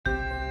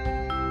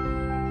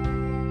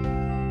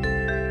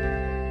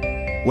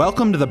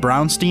Welcome to the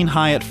Brownstein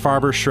Hyatt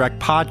Farber Schreck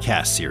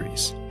podcast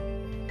series.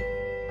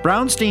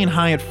 Brownstein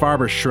Hyatt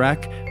Farber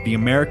Schreck, the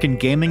American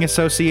Gaming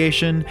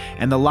Association,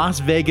 and the Las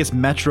Vegas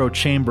Metro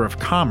Chamber of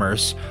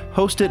Commerce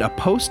hosted a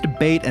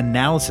post-debate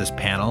analysis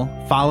panel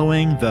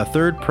following the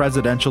third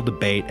presidential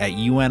debate at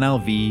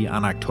UNLV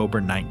on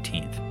October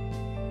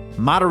 19th.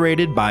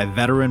 Moderated by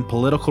veteran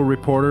political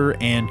reporter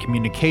and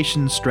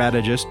communications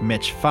strategist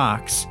Mitch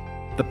Fox,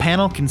 the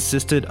panel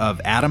consisted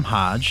of Adam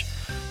Hodge,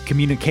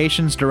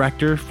 Communications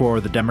Director for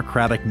the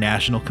Democratic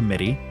National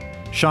Committee,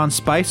 Sean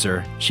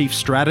Spicer, Chief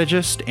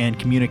Strategist and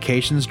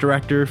Communications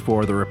Director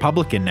for the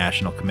Republican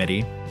National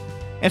Committee,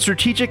 and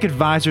strategic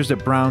advisors at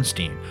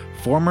Brownstein,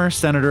 former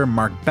Senator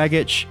Mark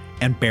Begich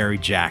and Barry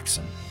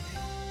Jackson.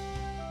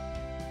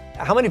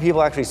 How many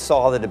people actually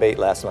saw the debate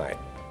last night?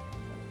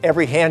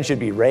 Every hand should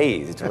be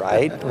raised,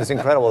 right? It was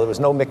incredible. There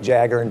was no Mick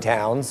Jagger in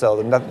town,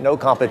 so no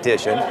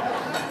competition.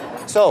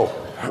 So,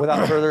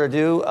 without further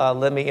ado,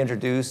 let me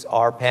introduce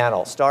our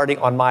panel. Starting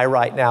on my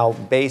right now,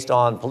 based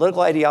on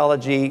political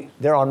ideology,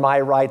 they're on my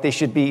right. They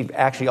should be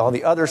actually on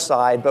the other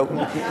side, but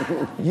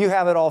you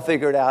have it all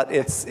figured out.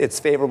 It's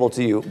favorable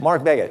to you.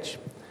 Mark Begich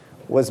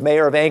was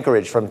mayor of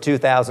Anchorage from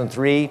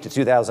 2003 to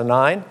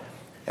 2009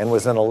 and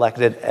was then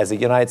elected as a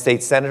United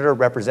States Senator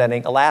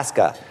representing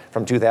Alaska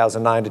from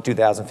 2009 to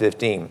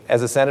 2015.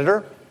 As a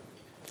senator,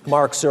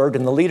 Mark served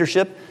in the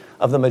leadership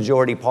of the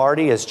majority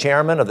party as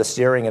chairman of the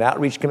Steering and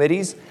Outreach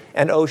Committees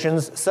and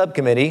Oceans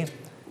Subcommittee,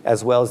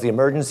 as well as the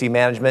Emergency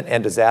Management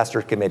and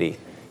Disaster Committee.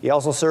 He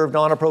also served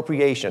on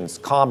Appropriations,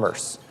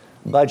 Commerce,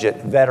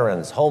 Budget,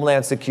 Veterans,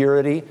 Homeland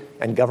Security,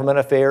 and Government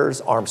Affairs,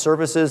 Armed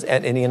Services,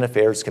 and Indian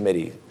Affairs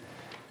Committee.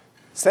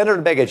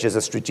 Senator Begich is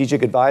a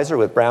strategic advisor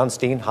with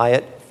Brownstein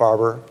Hyatt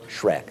Farber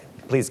Schreck.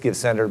 Please give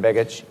Senator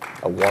Begich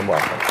a warm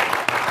welcome.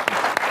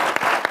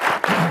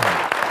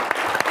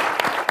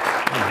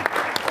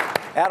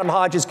 Adam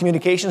Hodge is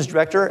Communications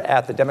Director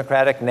at the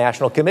Democratic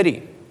National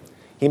Committee.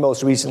 He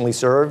most recently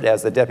served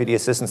as the Deputy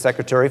Assistant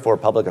Secretary for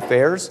Public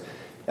Affairs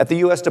at the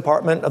U.S.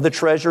 Department of the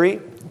Treasury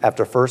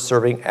after first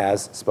serving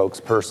as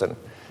spokesperson.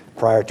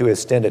 Prior to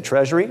his stint at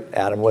Treasury,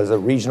 Adam was a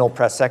Regional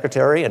Press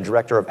Secretary and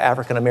Director of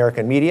African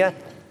American Media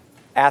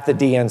at the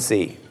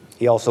DNC.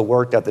 He also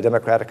worked at the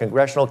Democratic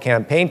Congressional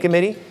Campaign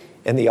Committee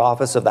in the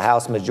Office of the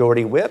House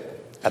Majority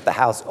Whip, at the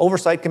House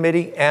Oversight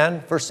Committee,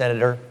 and for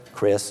Senator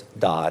Chris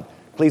Dodd.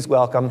 Please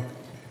welcome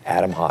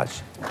Adam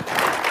Hodge.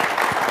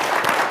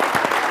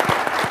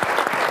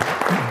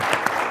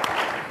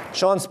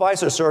 Sean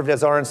Spicer served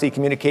as RNC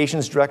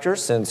Communications Director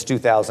since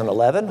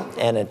 2011,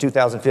 and in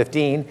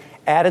 2015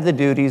 added the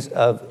duties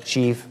of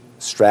Chief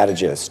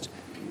Strategist.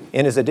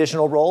 In his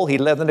additional role, he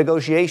led the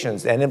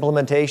negotiations and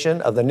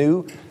implementation of the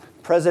new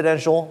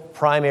presidential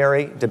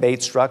primary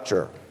debate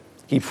structure.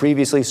 He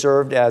previously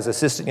served as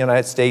Assistant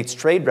United States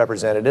Trade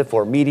Representative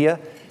for Media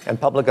and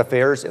Public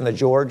Affairs in the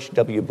George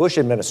W. Bush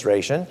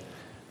administration.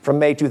 From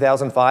May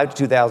 2005 to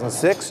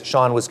 2006,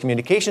 Sean was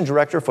Communications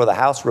Director for the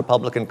House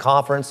Republican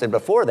Conference, and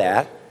before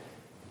that,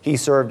 he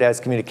served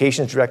as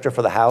Communications Director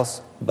for the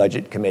House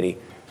Budget Committee.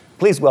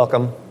 Please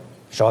welcome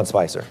Sean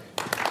Spicer.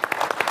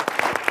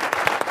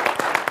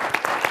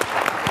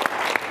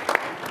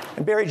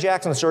 And Barry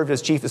Jackson served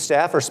as Chief of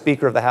Staff for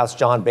Speaker of the House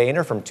John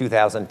Boehner from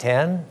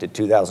 2010 to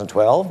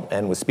 2012,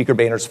 and was Speaker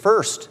Boehner's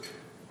first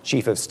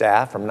Chief of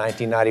Staff from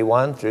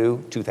 1991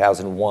 through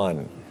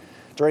 2001.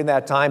 During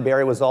that time,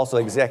 Barry was also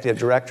Executive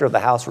Director of the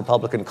House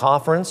Republican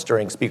Conference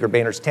during Speaker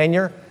Boehner's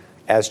tenure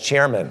as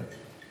chairman.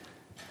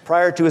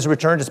 Prior to his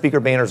return to Speaker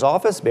Boehner's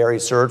office, Barry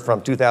served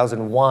from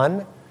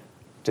 2001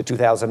 to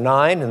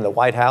 2009 in the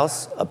White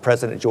House of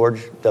President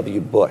George W.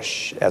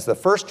 Bush as the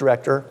first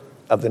director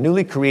of the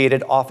newly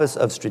created Office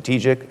of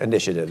Strategic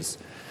Initiatives.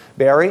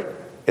 Barry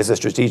is a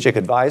strategic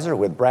advisor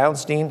with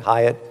Brownstein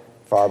Hyatt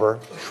Farber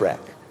Schreck.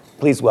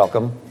 Please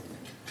welcome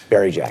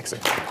Barry Jackson.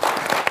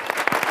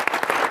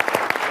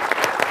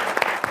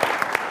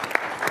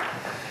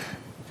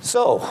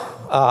 So,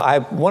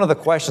 one of the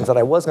questions that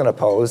I was going to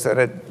pose, and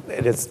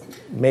it is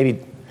maybe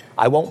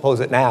I won't pose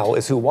it now,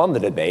 is who won the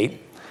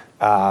debate.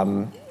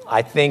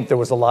 I think there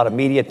was a lot of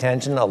media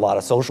attention, a lot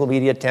of social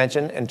media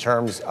attention in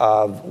terms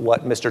of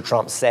what Mr.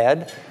 Trump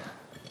said.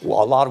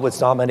 Well, a lot of what's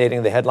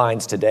dominating the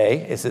headlines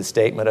today is his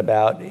statement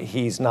about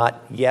he's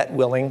not yet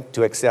willing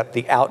to accept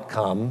the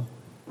outcome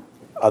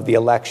of the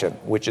election,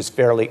 which is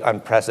fairly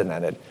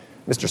unprecedented.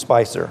 Mr.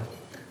 Spicer,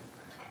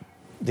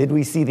 did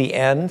we see the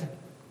end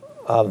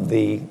of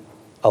the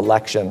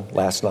election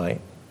last night?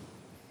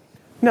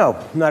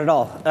 No, not at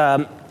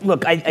all.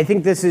 Look, I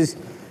think this is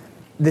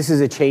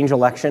a change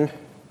election.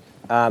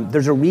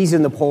 There's a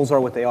reason the polls are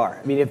what they are.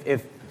 I mean,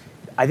 if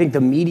I think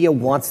the media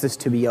wants this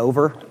to be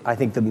over. I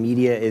think the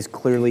media is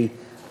clearly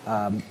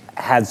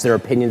has their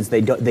opinions.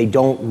 They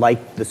don't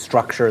like the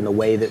structure and the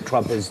way that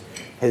Trump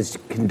has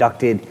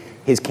conducted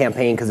his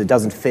campaign because it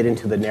doesn't fit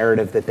into the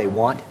narrative that they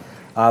want.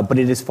 But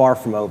it is far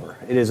from over.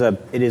 It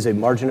is a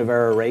margin of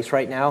error race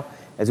right now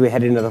as we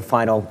head into the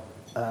final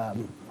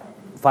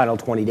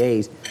 20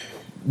 days.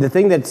 The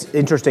thing that's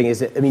interesting is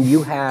that, I mean,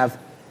 you have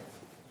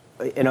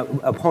an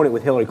opponent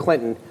with Hillary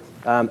Clinton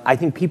I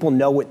think people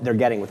know what they're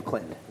getting with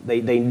Clinton.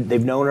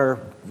 They've known her,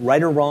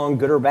 right or wrong,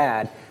 good or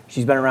bad.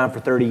 She's been around for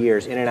 30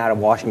 years, in and out of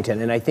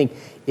Washington. And I think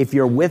if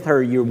you're with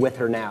her, you're with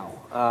her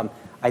now.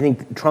 I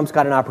think Trump's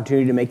got an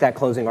opportunity to make that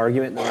closing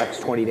argument in the next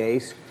 20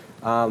 days.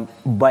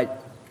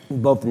 But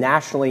both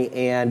nationally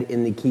and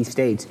in the key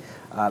states,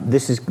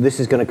 this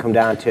is going to come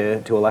down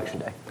to Election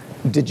Day.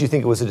 Did you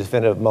think it was a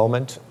definitive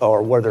moment,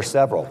 or were there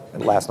several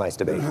in last night's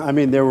debate? I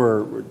mean, there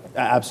were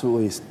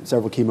absolutely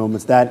several key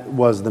moments. That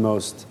was the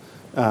most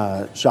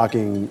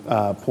shocking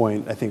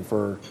point, I think,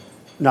 for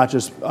not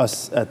just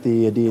us at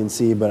the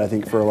DNC, but I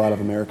think for a lot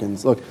of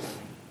Americans. Look,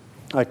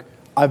 like,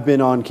 I've been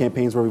on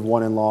campaigns where we've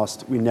won and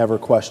lost. We never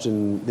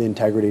question the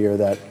integrity or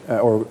that,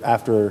 or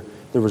after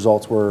the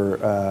results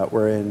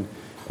were in,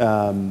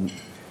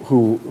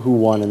 who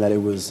won, and that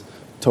it was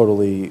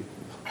totally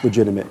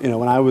legitimate. You know,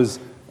 when I was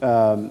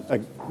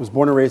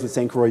born and raised in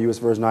St. Croix, U.S.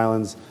 Virgin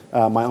Islands.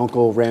 My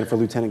uncle ran for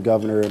lieutenant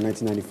governor in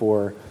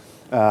 1994.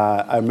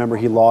 I remember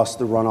he lost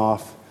the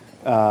runoff,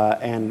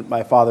 and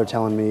my father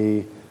telling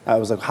me, I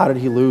was like, how did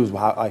he lose?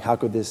 How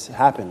could this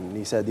happen? And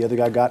he said, the other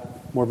guy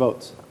got more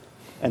votes.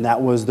 And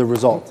that was the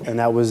result. And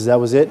that was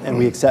it. And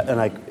we accept,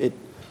 and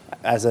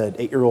as an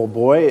 8-year-old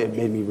boy, it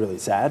made me really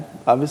sad,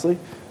 obviously.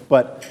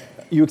 But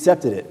you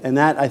accepted it. And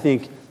that, I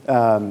think,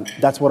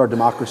 that's what our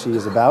democracy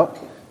is about.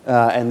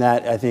 And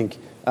that, I think,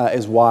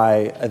 is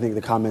why I think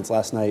the comments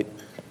last night,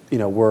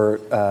 were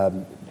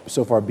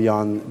so far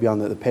beyond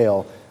the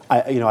pale.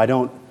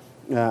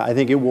 I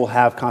think it will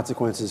have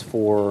consequences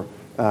for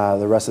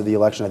the rest of the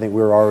election. I think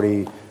we're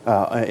already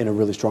in a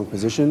really strong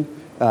position.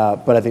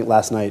 But I think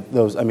last night,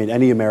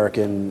 any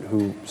American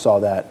who saw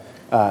that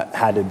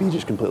had to be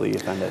just completely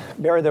offended.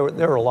 Barry, there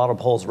were a lot of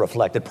polls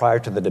reflected prior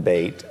to the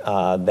debate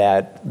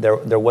that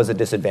there was a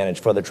disadvantage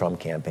for the Trump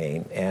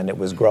campaign, and it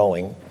was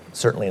growing,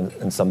 certainly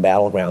in some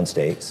battleground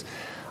states.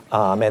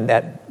 And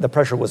that the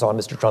pressure was on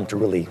Mr. Trump to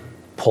really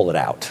pull it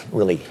out,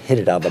 really hit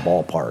it out of the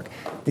ballpark.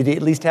 Did he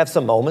at least have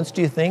some moments,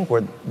 do you think,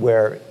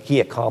 where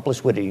he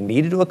accomplished what he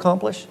needed to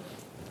accomplish?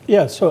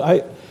 Yeah, so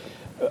I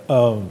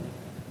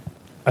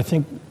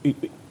think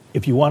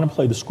if you want to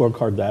play the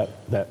scorecard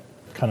that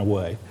kind of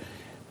way,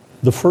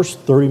 the first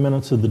 30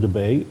 minutes of the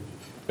debate,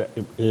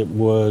 it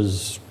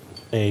was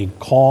a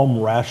calm,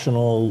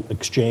 rational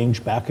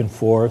exchange back and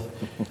forth.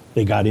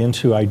 They got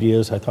into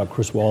ideas. I thought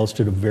Chris Wallace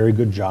did a very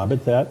good job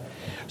at that.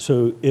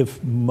 So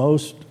if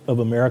most of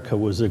America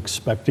was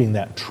expecting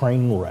that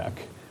train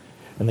wreck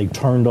and they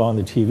turned on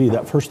the TV,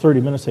 that first 30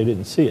 minutes they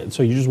didn't see it.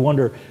 So you just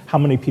wonder how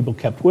many people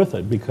kept with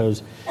it,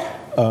 because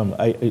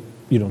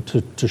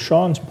to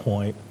Sean's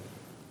point,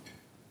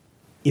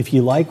 if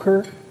you like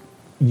her,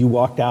 you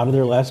walked out of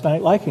there last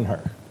night liking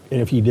her.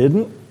 And if you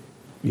didn't,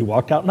 you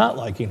walked out not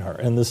liking her.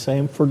 And the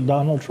same for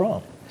Donald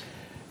Trump.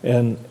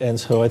 And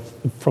so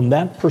from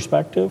that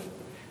perspective,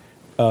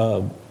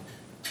 there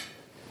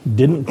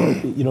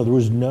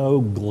was no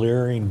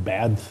glaring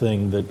bad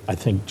thing that I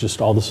think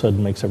just all of a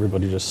sudden makes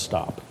everybody just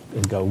stop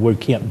and go, we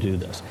can't do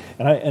this.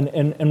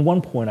 And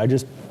one point,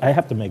 I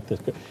have to make this.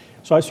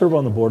 So I serve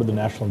on the board of the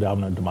National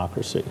Endowment of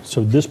Democracy.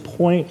 So this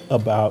point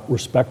about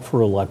respect for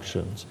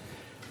elections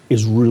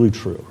is really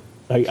true.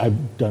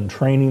 I've done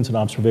trainings and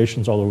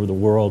observations all over the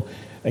world,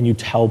 and you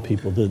tell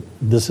people that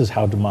this is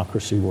how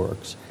democracy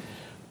works.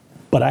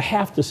 But I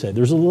have to say,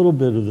 there's a little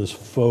bit of this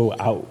faux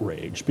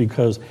outrage,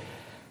 because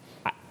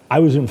I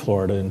was in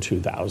Florida in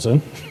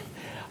 2000.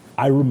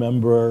 I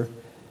remember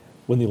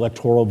when the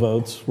electoral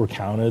votes were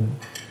counted,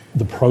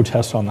 the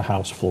protests on the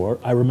House floor.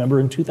 I remember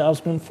in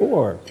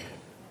 2004,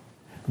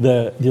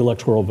 the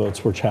electoral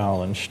votes were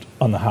challenged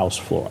on the House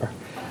floor.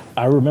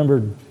 I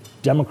remember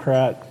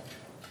Democrat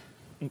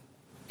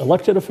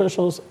elected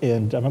officials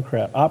and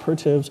Democrat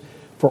operatives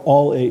for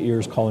all 8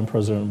 years calling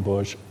President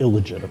Bush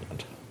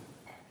illegitimate.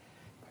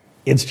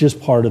 It's just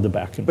part of the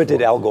back and forth. But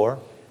did Al Gore?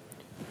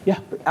 Yeah,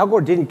 but Al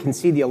Gore didn't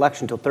concede the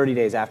election until 30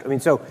 days after.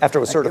 After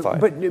it was certified.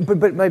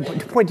 But my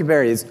point to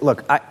Barry is,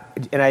 look, I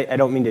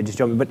don't mean to just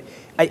jump in, but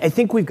I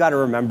think we've got to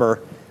remember,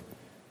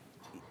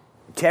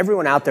 to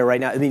everyone out there right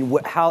now,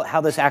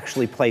 how this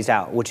actually plays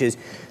out, which is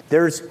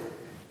there's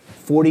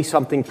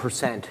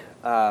 40-something%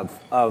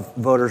 of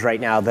voters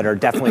right now that are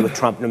definitely with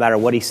Trump, no matter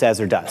what he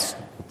says or does.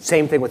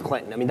 Same thing with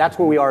Clinton. That's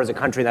where we are as a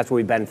country. That's where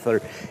we've been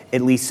for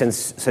at least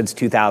since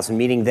 2000,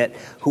 meaning that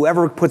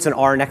whoever puts an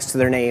R next to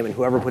their name and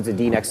whoever puts a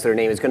D next to their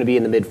name is going to be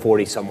in the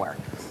mid-40s somewhere.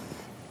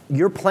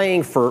 You're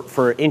playing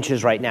for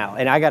inches right now.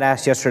 And I got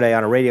asked yesterday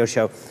on a radio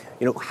show,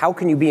 how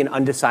can you be an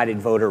undecided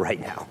voter right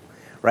now?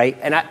 Right?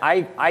 And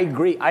I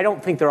agree. I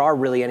don't think there are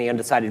really any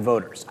undecided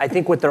voters. I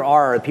think what there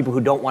are people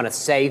who don't want to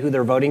say who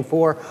they're voting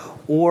for,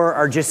 or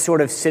are just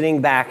sort of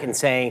sitting back and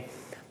saying,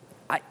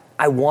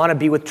 I want to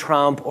be with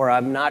Trump, or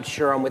I'm not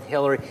sure I'm with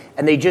Hillary.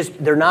 And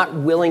they're not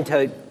willing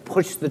to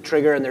push the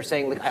trigger, and they're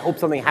saying, look, I hope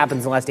something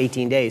happens in the last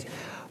 18 days.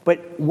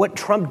 But what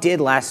Trump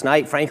did last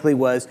night, frankly,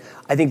 was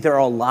I think there are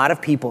a lot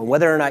of people, and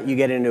whether or not you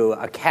get into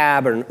a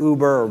cab or an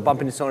Uber or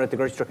bump into someone at the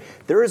grocery store,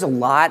 there is a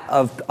lot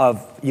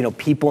of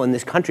people in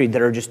this country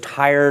that are just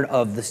tired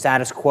of the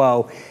status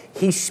quo.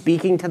 He's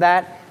speaking to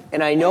that.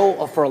 And I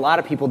know for a lot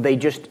of people, they're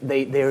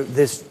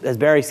this, as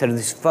Barry said,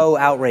 this faux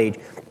outrage.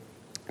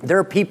 There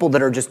are people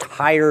that are just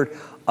tired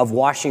of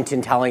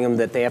Washington telling them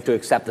that they have to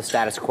accept the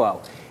status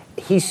quo.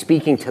 He's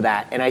speaking to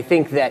that. And I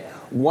think that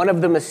one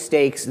of the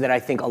mistakes that I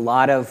think a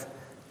lot of,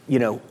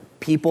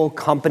 people,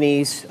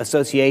 companies,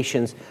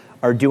 associations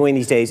are doing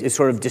these days is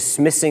sort of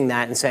dismissing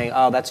that and saying,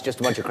 oh, that's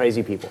just a bunch of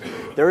crazy people.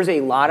 There is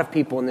a lot of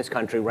people in this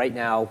country right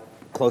now,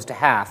 close to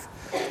half,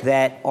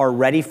 that are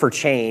ready for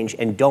change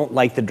and don't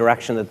like the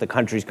direction that the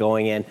country's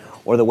going in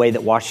or the way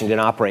that Washington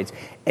operates.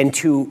 And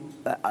to,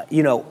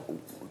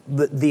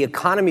 the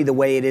economy the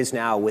way it is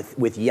now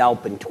with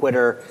Yelp and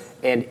Twitter,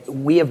 and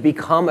we have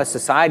become a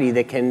society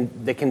that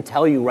can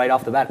tell you right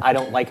off the bat, I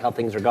don't like how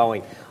things are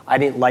going. I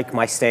didn't like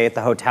my stay at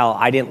the hotel.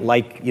 I didn't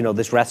like,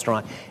 this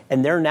restaurant.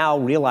 And they're now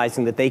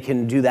realizing that they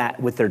can do that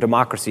with their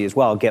democracy as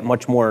well, get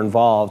much more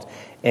involved.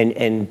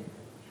 And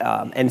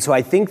so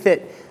I think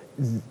that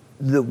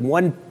the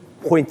one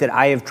point that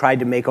I have tried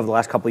to make over the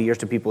last couple of years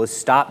to people is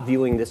stop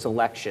viewing this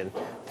election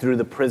through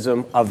the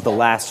prism of the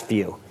last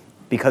few,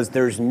 because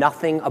there's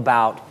nothing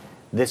about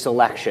this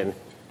election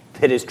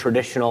that is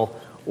traditional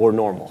or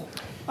normal.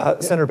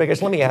 Senator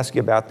Begich, let me ask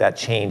you about that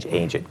change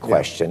agent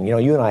question. You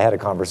and I had a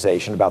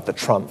conversation about the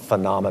Trump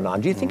phenomenon.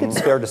 Do you think it's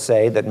fair to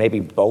say that maybe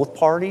both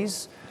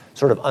parties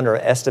sort of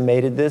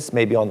underestimated this,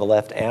 maybe on the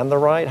left and the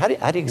right? How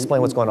do you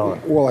explain what's going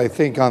on? Well, I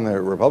think on the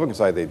Republican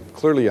side, they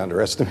clearly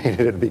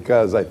underestimated it,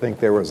 because I think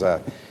there was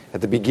at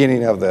the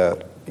beginning of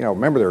the,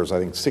 remember there was, I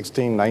think,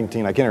 16,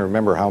 19, I can't even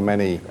remember how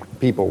many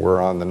people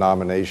were on the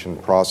nomination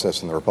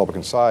process on the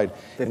Republican side.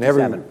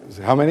 57. And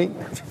how many?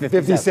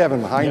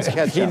 57. Heinz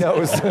ketchup. He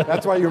knows.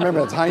 That's why you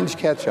remember it's Heinz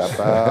ketchup.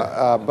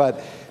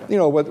 But,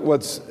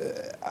 what's,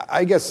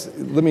 I guess,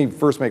 let me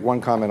first make one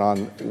comment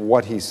on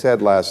what he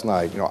said last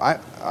night. I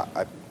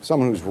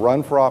someone who's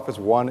run for office,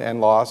 won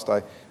and lost.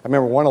 I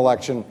remember one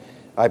election,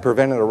 I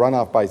prevented a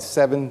runoff by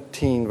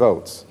 17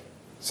 votes.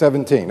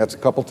 17, that's a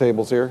couple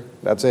tables here,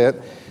 that's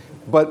it.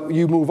 But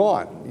you move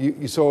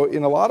on. So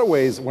in a lot of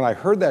ways, when I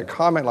heard that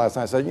comment last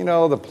night, I said, the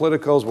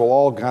politicos will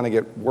all kind of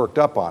get worked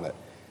up on it.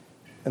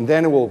 And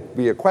then it will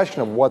be a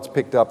question of what's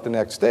picked up the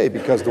next day,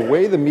 because the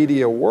way the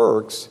media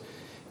works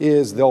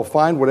is they'll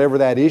find whatever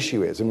that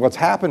issue is. And what's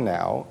happened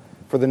now,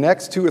 for the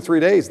next 2 or 3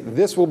 days,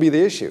 this will be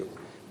the issue.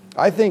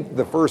 I think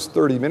the first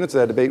 30 minutes of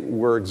that debate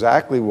were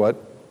exactly what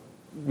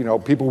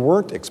people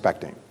weren't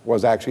expecting,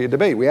 was actually a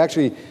debate. We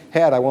actually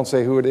had, I won't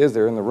say who it is,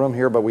 they're in the room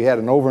here, but we had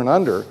an over and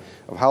under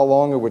of how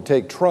long it would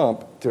take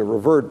Trump to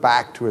revert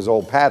back to his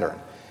old pattern.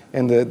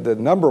 And the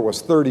number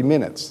was 30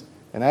 minutes.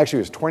 And actually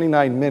it was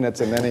 29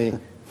 minutes, and then he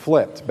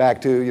flipped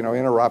back to,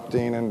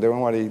 interrupting and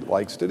doing what he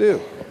likes to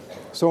do.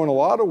 So in a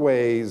lot of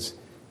ways,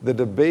 the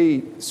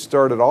debate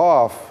started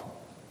off,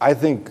 I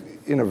think,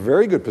 in a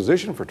very good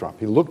position for Trump.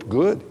 He looked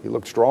good. He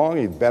looked strong.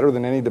 He's better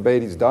than any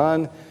debate he's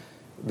done.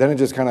 Then it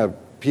just kind of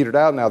petered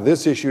out. Now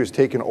this issue has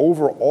taken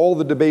over all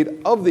the debate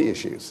of the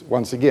issues.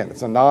 Once again,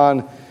 it's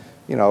a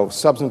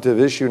substantive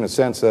issue in a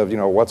sense of,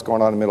 what's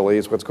going on in the Middle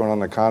East, what's going on in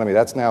the economy.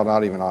 That's now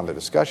not even on the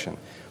discussion.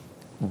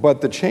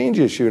 But the change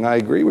issue, and I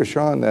agree with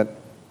Sean that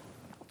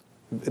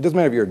it doesn't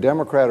matter if you're a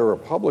Democrat or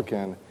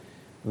Republican,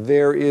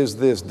 there is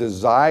this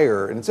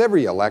desire, and it's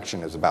every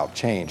election is about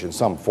change in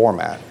some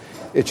format.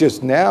 It's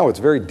just now it's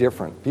very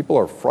different. People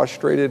are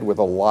frustrated with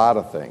a lot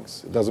of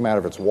things. It doesn't matter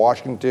if it's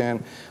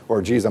Washington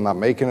or, geez, I'm not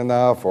making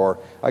enough, or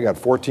I got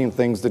 14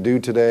 things to do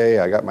today.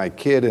 I got my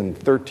kid in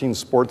 13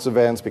 sports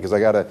events because I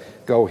got to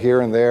go here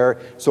and there.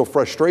 So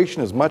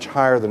frustration is much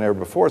higher than ever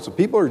before. So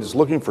people are just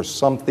looking for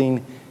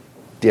something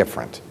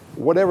different,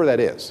 whatever that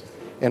is.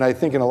 And I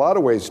think in a lot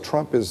of ways,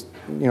 Trump is,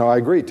 I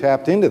agree,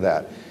 tapped into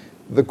that.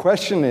 The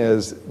question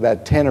is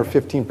that 10 or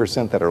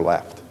 15% that are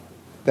left,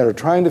 that are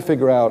trying to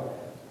figure out,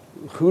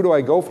 who do I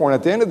go for? And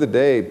at the end of the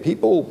day,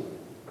 people,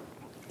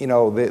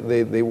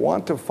 they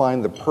want to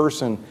find the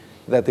person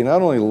that they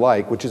not only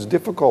like, which is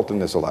difficult in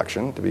this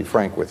election, to be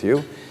frank with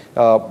you,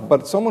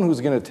 but someone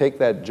who's going to take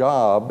that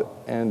job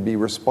and be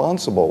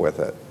responsible with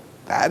it.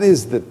 That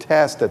is the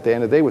test at the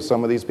end of the day with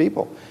some of these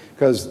people,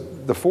 because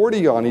the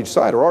 40 on each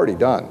side are already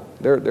done.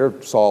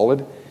 They're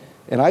solid.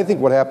 And I think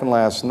what happened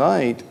last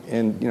night,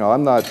 and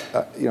I'm not,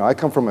 I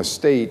come from a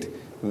state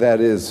that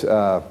is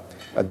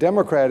a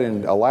Democrat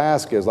in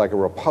Alaska is like a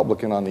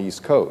Republican on the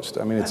East Coast.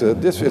 I mean,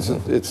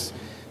 it's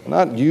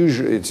not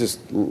usual. It's just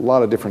a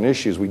lot of different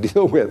issues we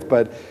deal with.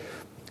 But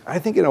I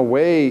think in a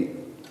way,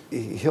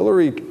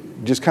 Hillary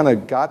just kind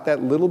of got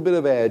that little bit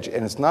of edge,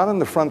 and it's not in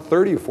the front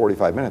 30 or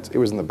 45 minutes. It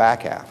was in the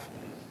back half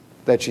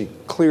that she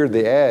cleared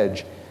the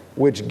edge,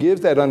 which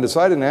gives that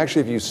undecided. And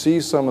actually, if you see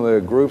some of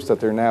the groups that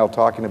they're now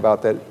talking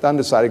about, that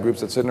undecided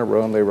groups that sit in a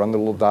room, they run the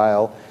little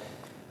dial,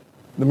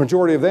 the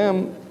majority of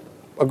them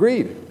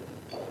agreed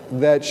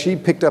that she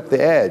picked up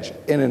the edge.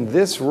 And in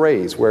this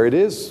race, where it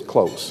is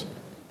close,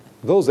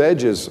 those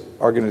edges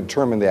are going to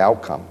determine the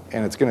outcome.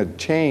 And it's going to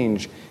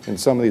change in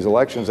some of these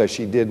elections as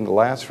she did in the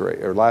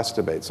last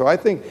debate. So I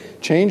think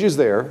change is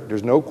there.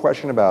 There's no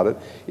question about it.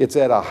 It's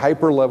at a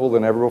hyper level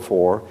than ever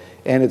before.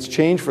 And it's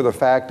changed for the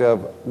fact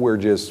of we're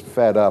just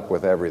fed up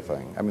with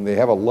everything. I mean, they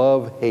have a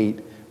love-hate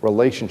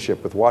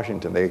relationship with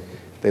Washington.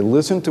 They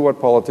listen to what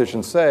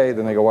politicians say,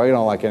 then they go, well, you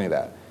don't like any of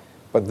that.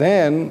 But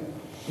then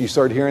you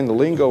start hearing the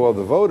lingo of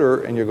the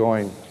voter, and you're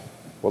going,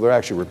 well, they're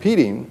actually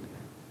repeating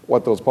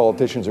what those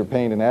politicians are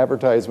paying in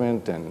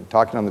advertisement and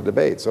talking on the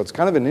debate. So it's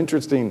kind of an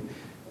interesting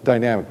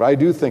dynamic. But I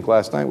do think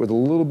last night with a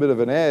little bit of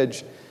an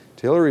edge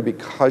to Hillary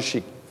because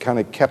she kind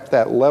of kept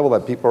that level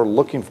that people are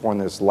looking for in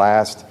this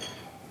last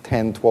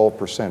 10,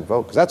 12%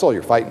 vote, because that's all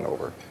you're fighting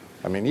over.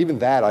 I mean, even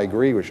that, I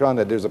agree with Sean,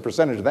 that there's a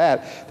percentage of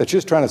that that's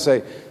just trying to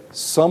say,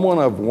 someone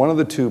of one of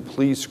the two,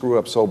 please screw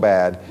up so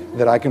bad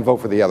that I can vote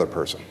for the other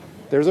person.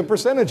 There's a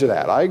percentage of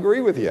that. I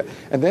agree with you.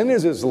 And then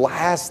there's this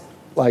last,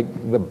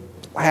 the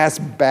last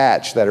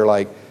batch that are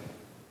like,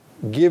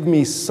 give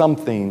me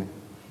something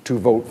to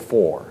vote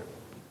for.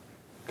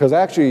 Because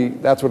actually,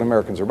 that's what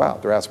Americans are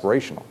about. They're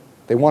aspirational.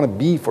 They want to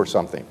be for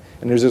something.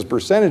 And there's this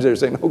percentage that are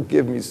saying, oh,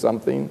 give me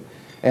something.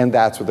 And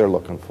that's what they're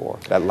looking for,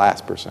 that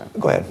last percent.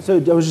 Go ahead. So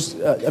I was just,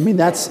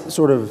 that's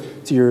sort of,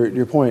 to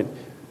your point,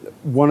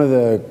 one of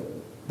the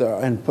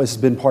and this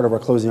has been part of our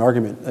closing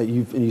argument.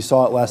 You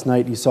saw it last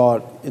night, you saw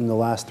it in the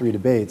last 3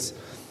 debates.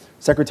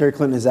 Secretary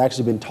Clinton has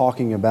actually been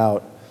talking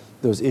about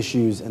those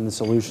issues and the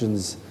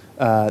solutions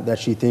that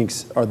she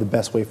thinks are the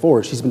best way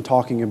forward. She's been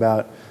talking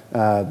about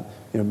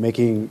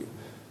making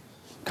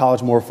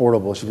college more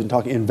affordable. She's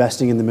been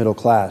investing in the middle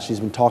class.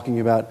 She's been talking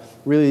about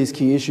really these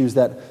key issues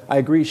that I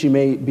agree she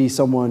may be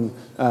someone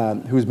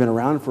who's been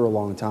around for a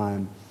long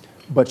time,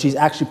 but she's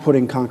actually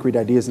putting concrete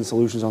ideas and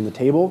solutions on the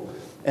table.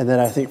 And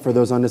then I think for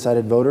those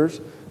undecided voters,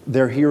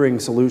 they're hearing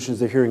solutions,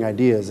 they're hearing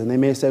ideas. And they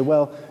may say,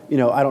 well,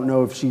 I don't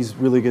know if she's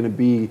really going to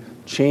be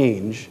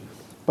change,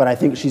 but I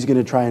think she's going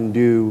to try and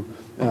do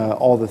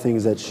all the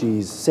things that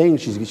she's saying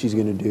she's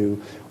going to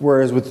do.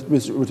 Whereas with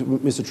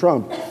Mr.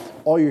 Trump,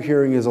 all you're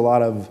hearing is a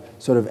lot of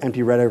sort of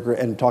empty rhetoric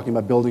and talking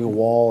about building a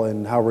wall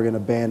and how we're going to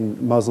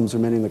ban Muslims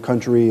from entering the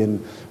country,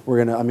 and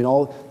we're going to,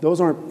 all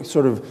those aren't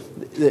sort of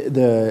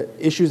the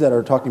issues that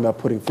are talking about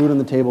putting food on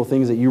the table,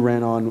 things that you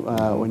ran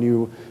on when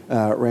you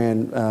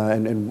ran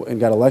and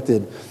got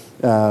elected.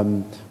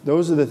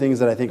 Those are the things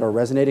that I think are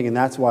resonating, and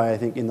that's why I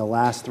think in the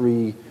last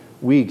 3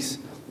 weeks,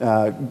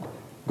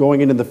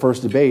 going into the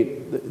first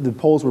debate, the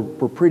polls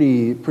were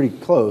pretty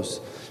close.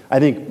 I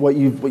think what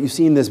you've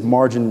seen this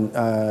margin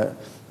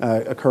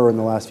occur in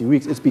the last few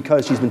weeks, it's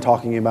because she's been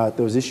talking about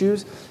those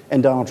issues,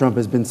 and Donald Trump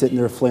has been sitting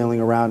there flailing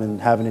around and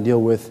having to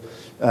deal with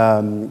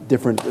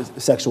different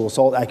sexual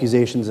assault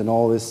accusations and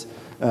all this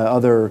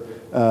other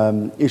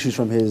issues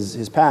from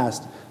his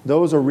past.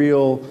 Those are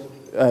real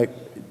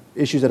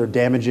issues that are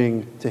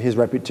damaging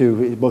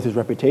to both his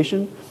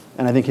reputation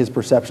and I think his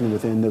perception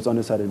within those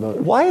undecided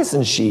voters. Why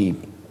isn't she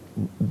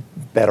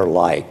better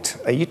liked?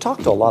 You talk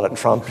to a lot of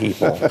Trump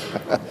people,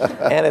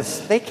 and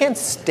they can't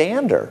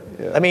stand her.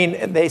 Yeah. I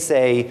mean, they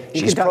say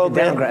she's programmed.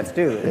 Democrats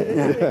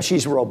too.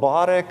 She's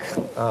robotic.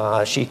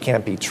 She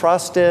can't be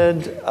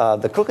trusted.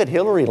 The crooked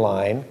Hillary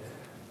line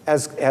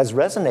has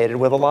resonated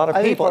with a lot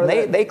of people,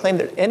 and they claim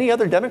that any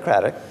other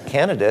Democratic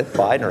candidate,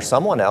 Biden or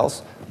someone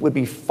else, would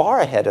be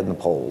far ahead in the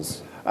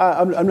polls.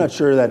 I'm not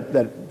sure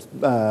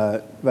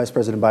that Vice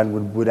President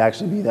Biden would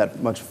actually be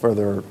that much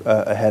further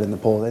ahead in the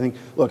polls. I think,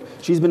 look,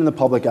 she's been in the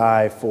public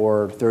eye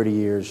for 30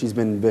 years. She's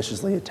been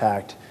viciously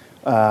attacked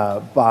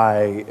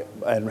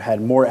and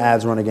had more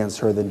ads run against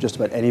her than just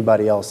about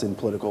anybody else in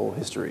political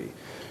history.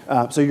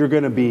 So you're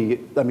going to be,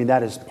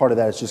 that is part of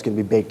that is just going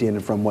to be baked in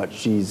from what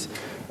she's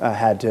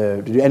had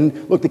to do.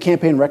 And look, the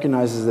campaign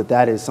recognizes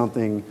that is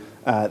something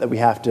that we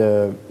have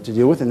to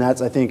deal with, and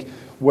that's, I think,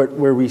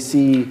 where we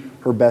see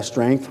her best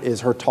strength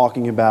is her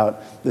talking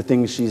about the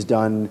things she's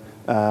done,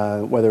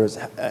 whether it's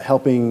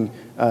helping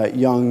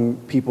young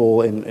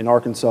people in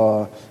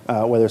Arkansas,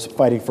 whether it's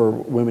fighting for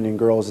women and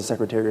girls as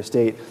Secretary of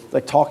State.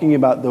 Like talking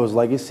about those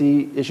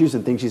legacy issues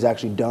and things she's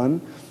actually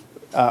done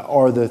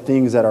are the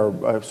things that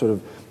are sort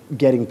of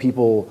getting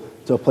people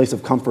to a place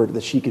of comfort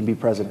that she can be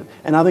president.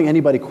 And I don't think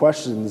anybody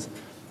questions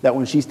that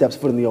when she steps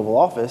foot in the Oval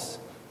Office,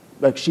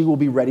 like she will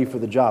be ready for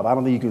the job. I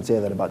don't think you can say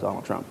that about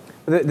Donald Trump.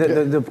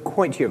 The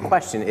point to your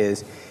question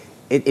is,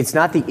 it's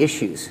not the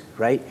issues,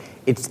 right?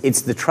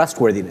 It's the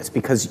trustworthiness,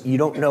 because you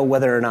don't know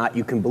whether or not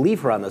you can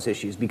believe her on those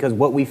issues, because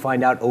what we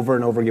find out over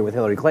and over again with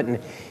Hillary Clinton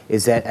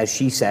is that, as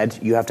she said,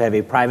 you have to have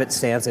a private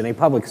stance and a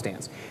public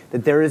stance,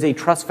 that there is a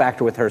trust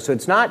factor with her. So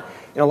it's not,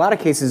 in a lot of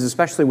cases,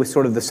 especially with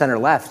sort of the center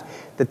left,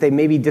 that they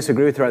maybe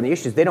disagree with her on the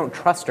issues. They don't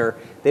trust her.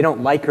 They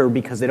don't like her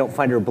because they don't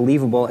find her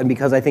believable. And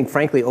because I think,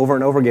 frankly, over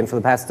and over again for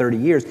the past 30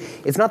 years,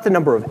 it's not the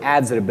number of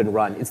ads that have been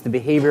run. It's the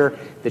behavior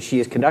that she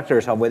has conducted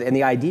herself with. And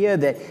the idea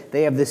that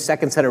they have this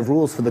second set of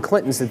rules for the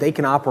Clintons, that they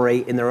can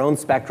operate in their own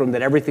spectrum,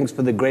 that everything's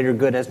for the greater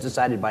good as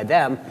decided by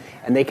them,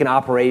 and they can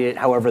operate it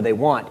however they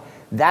want.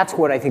 That's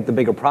what I think the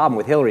bigger problem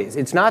with Hillary is.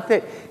 It's not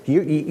that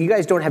you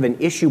guys don't have an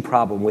issue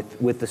problem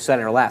with the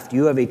center left.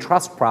 You have a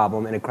trust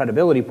problem and a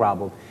credibility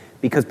problem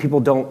because people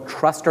don't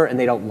trust her and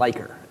they don't like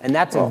her. And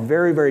that's a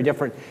very, very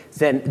different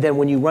than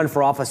when you run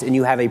for office and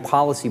you have a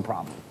policy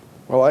problem.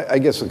 Well, I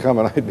guess the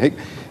comment I'd make,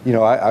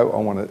 I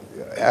want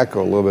to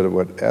echo a little bit of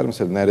what Adam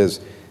said, and that is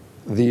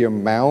the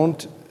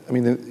amount I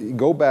mean,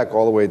 go back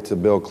all the way to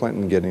Bill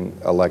Clinton getting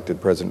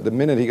elected president. The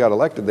minute he got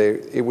elected,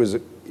 it was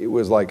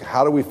like,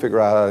 how do we figure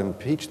out how to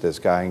impeach this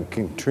guy and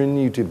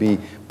continue to be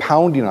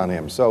pounding on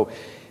him? So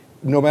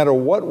no matter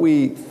what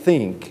we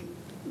think,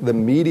 the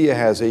media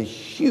has a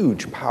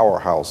huge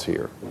powerhouse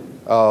here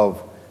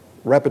of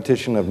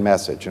repetition of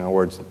message. In other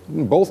words,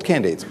 both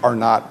candidates are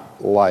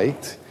not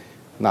liked,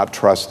 not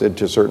trusted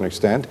to a certain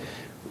extent.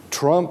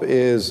 Trump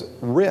is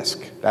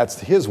risk. That's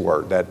his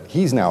word that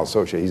he's now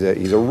associated.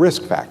 He's a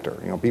risk factor.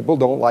 People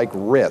don't like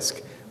risk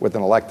with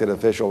an elected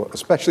official,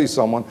 especially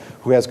someone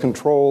who has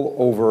control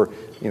over,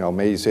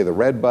 may you say the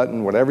red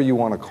button, whatever you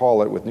want to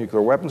call it, with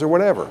nuclear weapons or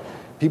whatever.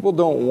 People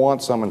don't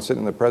want someone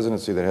sitting in the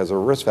presidency that has a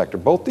risk factor.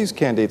 Both these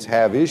candidates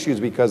have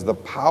issues because the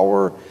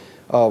power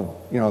of,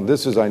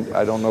 this is,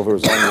 I don't know if it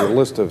was on your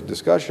list of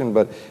discussion,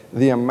 but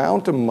the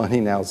amount of money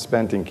now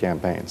spent in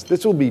campaigns.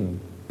 This will be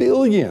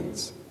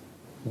billions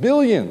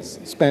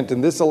spent in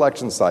this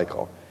election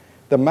cycle.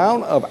 The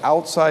amount of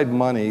outside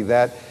money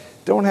that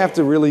don't have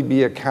to really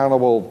be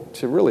accountable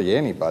to really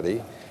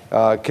anybody,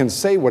 can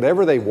say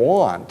whatever they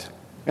want,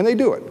 and they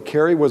do it.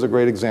 Kerry was a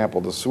great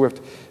example. The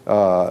SWIFT,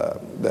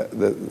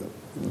 the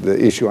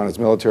issue on its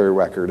military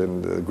record,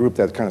 and the group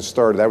that kind of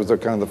started, that was the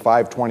kind of the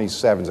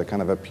 527s that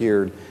kind of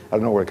appeared, I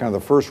don't know, were kind of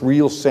the first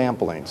real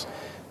samplings.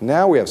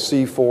 Now we have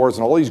C4s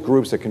and all these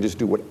groups that can just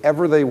do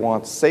whatever they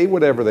want, say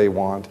whatever they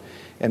want,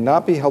 and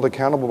not be held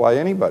accountable by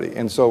anybody.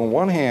 And so on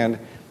one hand,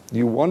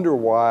 you wonder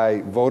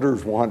why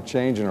voters want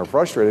change and are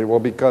frustrated. Well,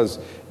 because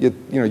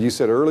you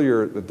said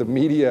earlier that the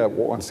media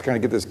wants to kind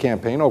of get this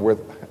campaign over with.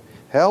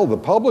 Hell, the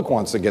public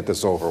wants to get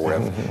this over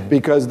with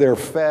because they're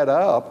fed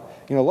up.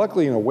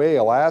 Luckily, in a way,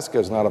 Alaska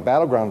is not a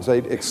battleground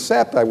state,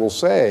 except, I will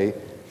say,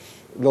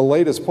 the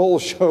latest poll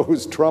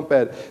shows Trump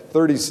at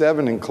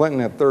 37 and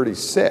Clinton at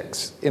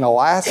 36 in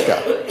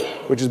Alaska,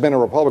 which has been a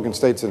Republican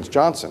state since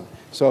Johnson.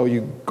 So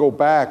you go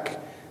back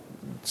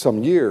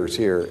some years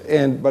here,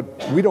 but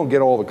we don't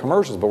get all the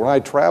commercials. But when I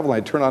travel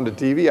and I turn on the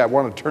TV, I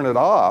want to turn it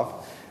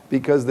off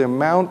because the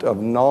amount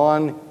of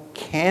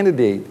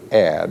non-candidate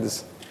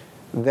ads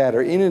that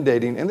are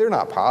inundating, and they're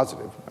not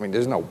positive. I mean,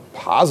 there's no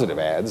positive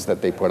ads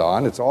that they put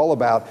on. It's all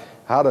about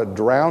how to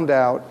drown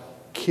out,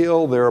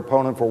 kill their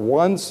opponent for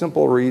one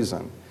simple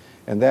reason,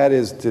 and that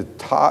is to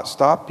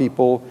stop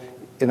people,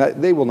 and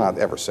they will not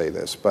ever say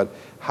this, but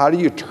how do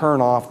you turn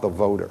off the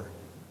voter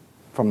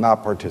from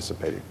not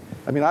participating?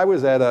 I mean, I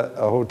was at a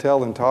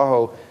hotel in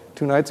Tahoe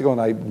 2 nights ago, and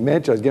I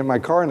was getting in my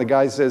car, and the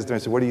guy says to me, I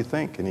said, what do you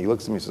think? And he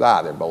looks at me and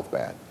says, they're both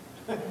bad.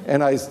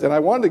 And I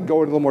wanted to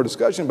go into a little more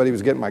discussion, but he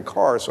was getting my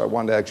car, so I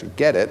wanted to actually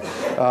get it.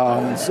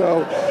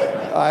 So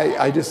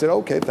I just said,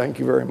 okay, thank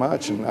you very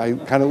much.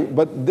 And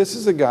but this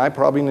is a guy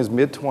probably in his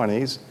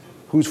mid-20s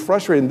who's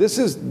frustrated. This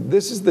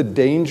is the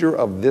danger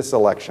of this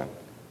election.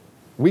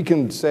 We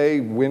can say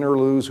win or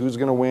lose, who's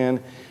going to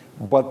win,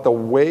 but the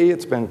way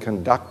it's been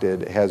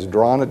conducted has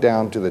drawn it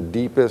down to the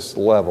deepest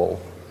level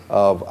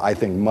of, I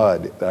think,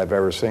 mud that I've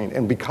ever seen.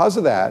 And because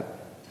of that,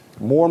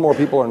 more and more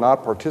people are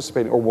not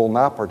participating or will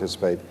not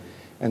participate.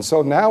 And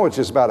so now it's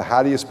just about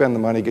how do you spend the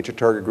money, get your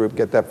target group,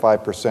 get that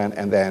 5%,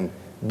 and then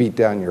beat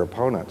down your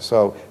opponent.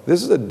 So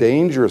this is a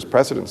dangerous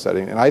precedent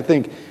setting. And I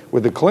think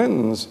with the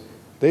Clintons,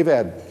 they've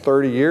had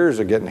 30 years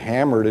of getting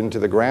hammered into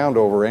the ground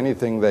over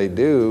anything they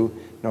do,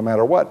 no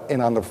matter what.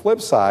 And on the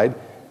flip side,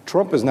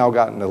 Trump has now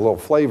gotten a little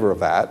flavor of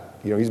that.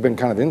 He's been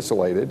kind of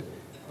insulated,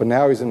 but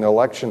now he's in the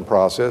election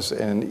process.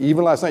 And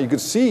even last night, you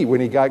could see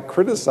when he got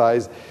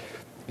criticized,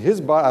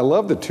 his body, I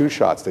love the 2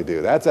 shots they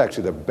do. That's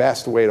actually the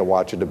best way to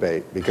watch a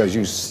debate because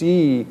you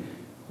see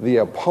the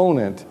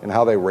opponent and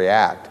how they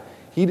react.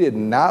 He did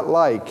not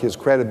like his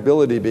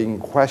credibility being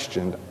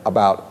questioned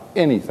about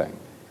anything,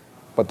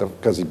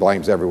 because he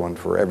blames everyone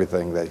for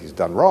everything that he's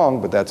done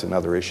wrong, but that's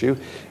another issue.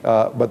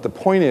 But the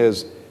point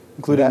is,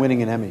 including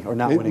winning an Emmy or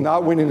not winning.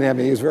 Not winning an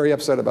Emmy. He was very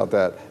upset about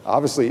that,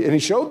 obviously. And he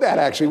showed that,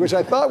 actually, which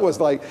I thought was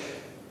like,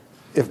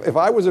 if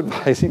I was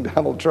advising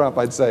Donald Trump,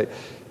 I'd say,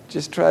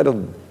 just try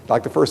to,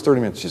 like the first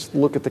 30 minutes, just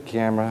look at the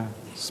camera,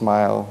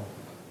 smile.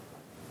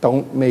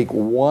 Don't make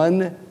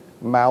one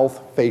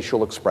mouth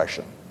facial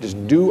expression.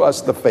 Just do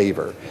us the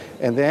favor.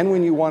 And then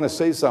when you want to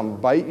say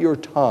something, bite your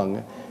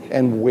tongue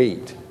and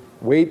wait.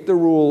 Wait the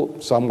rule.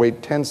 Some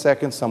wait 10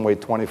 seconds, some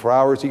wait 24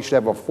 hours. He should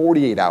have a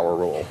 48-hour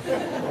rule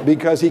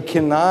because he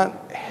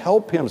cannot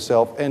help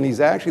himself. And he's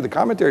actually, the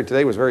commentary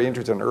today was very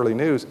interesting on early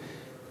news.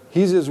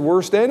 He's his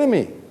worst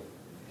enemy.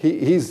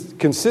 He's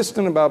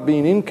consistent about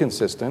being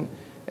inconsistent.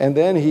 And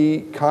then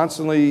he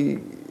constantly,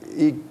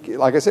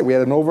 like I said, we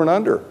had an over and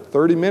under.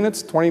 30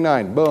 minutes,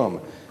 29, boom.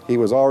 He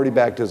was already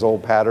back to his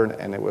old pattern,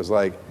 and it was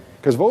like,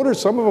 because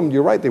voters, some of them,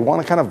 you're right, they want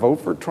to kind of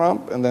vote for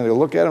Trump, and then they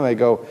look at him and they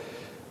go,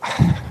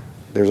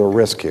 there's a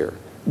risk here.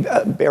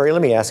 Barry,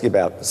 let me ask you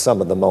about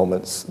some of the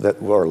moments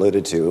that were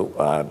alluded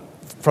to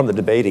from the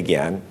debate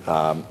again.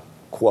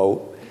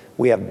 Quote,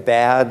 we have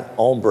bad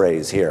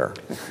hombres here,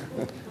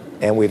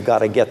 and we've got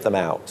to get them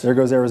out. There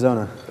goes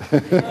Arizona.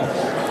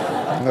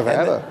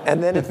 Nevada.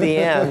 And then at the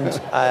end,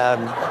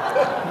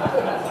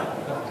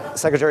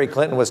 Secretary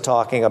Clinton was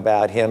talking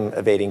about him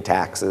evading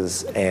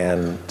taxes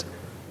and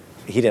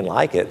he didn't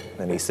like it,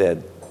 and he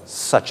said,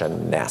 "Such a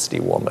nasty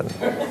woman."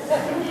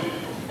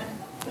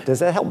 Does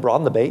that help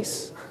broaden the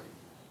base?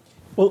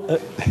 Well,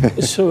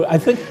 so I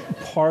think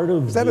part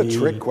of Is that a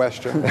trick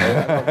question?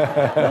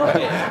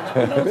 Barry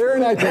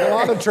and I get a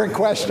lot of trick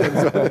questions.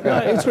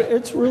 No,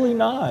 it's really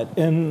not,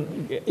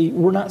 and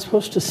we're not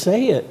supposed to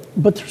say it,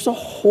 but there's a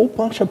whole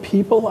bunch of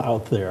people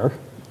out there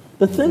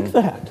that think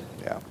that.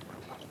 Yeah.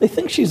 They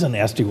think she's a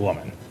nasty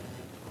woman.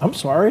 I'm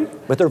sorry.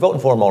 But they're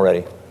voting for him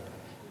already.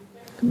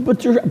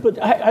 But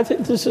I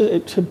think this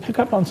is, to pick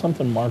up on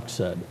something Mark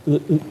said,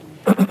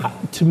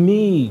 to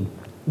me,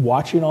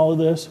 watching all of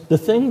this, the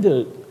thing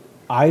that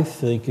I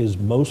think is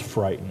most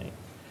frightening,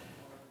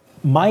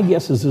 my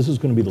guess is this is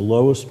going to be the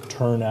lowest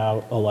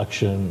turnout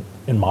election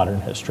in modern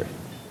history.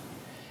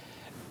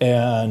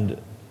 And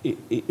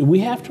we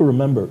have to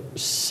remember,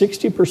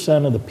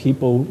 60% of the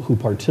people who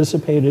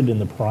participated in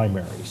the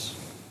primaries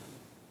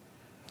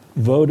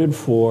voted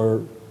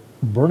for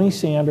Bernie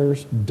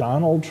Sanders,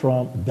 Donald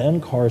Trump, Ben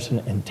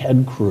Carson, and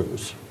Ted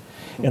Cruz.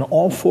 And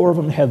all four of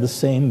them had the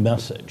same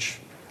message: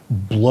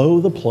 blow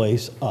the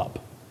place up.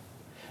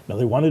 Now,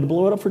 they wanted to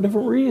blow it up for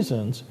different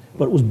reasons,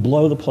 but it was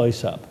blow the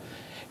place up.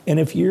 And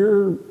if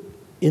you're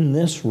in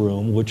this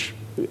room, which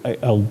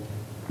I'll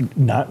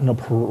not in a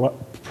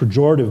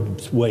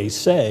pejorative way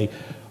say,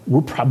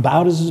 we're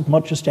about as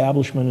much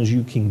establishment as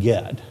you can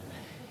get.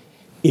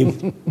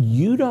 If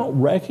you don't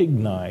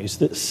recognize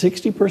that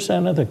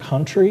 60% of the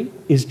country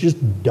is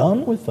just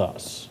done with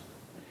us,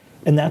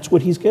 and that's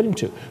what he's getting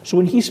to. So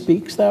when he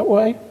speaks that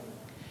way,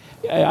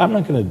 I'm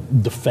not going to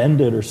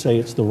defend it or say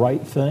it's the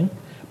right thing,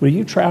 but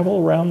you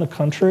travel around the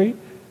country,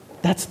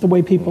 that's the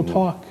way people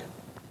talk.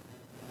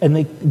 And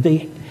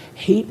they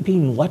hate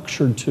being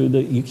lectured to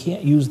that you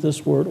can't use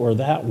this word or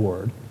that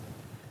word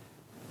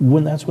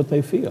when that's what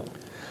they feel.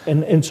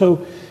 And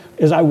so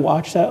as I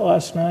watched that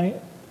last night,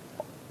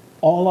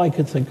 all I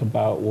could think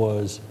about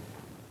was,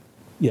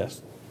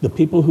 yes, the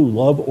people who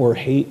love or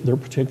hate their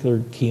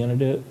particular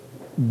candidate,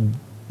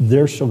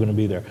 they're still going to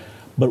be there.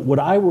 But what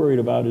I worried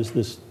about is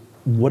this,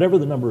 whatever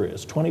the number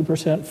is,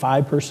 20%,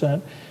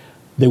 5%,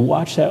 they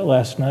watched that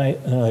last night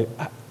and they're like,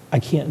 I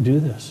can't do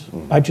this.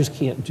 I just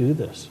can't do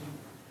this.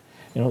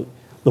 You know,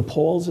 the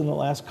polls in the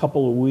last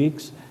couple of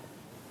weeks,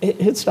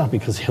 it's not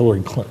because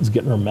Hillary Clinton's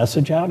getting her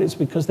message out, it's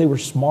because they were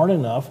smart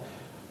enough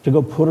to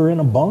go put her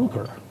in a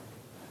bunker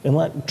and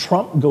let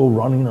Trump go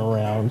running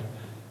around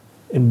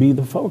and be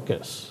the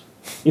focus.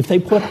 If they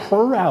put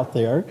her out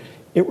there,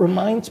 it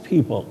reminds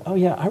people, oh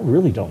yeah, I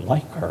really don't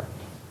like her.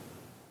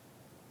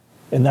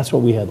 And that's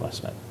what we had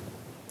last night.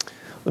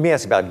 Let me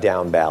ask you about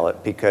down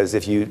ballot, because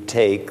if you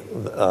take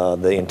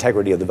the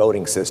integrity of the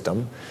voting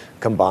system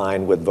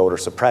combined with voter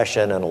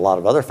suppression and a lot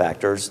of other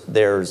factors,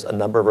 there's a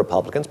number of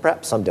Republicans,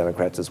 perhaps some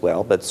Democrats as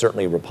well, but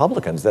certainly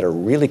Republicans that are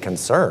really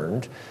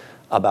concerned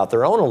about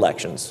their own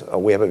elections.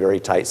 We have a very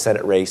tight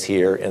Senate race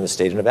here in the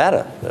state of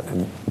Nevada that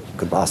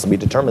could possibly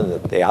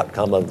determine the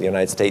outcome of the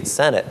United States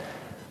Senate.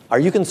 Are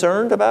you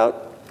concerned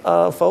about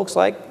folks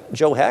like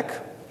Joe Heck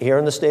here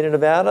in the state of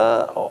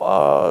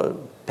Nevada,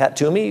 Pat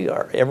Toomey?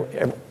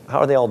 How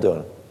are they all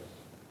doing?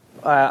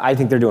 I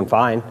think they're doing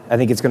fine. I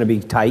think it's going to be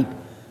tight.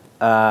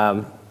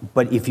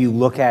 But if you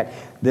look at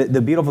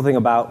the beautiful thing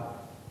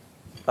about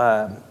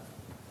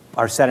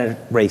our Senate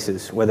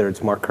races, whether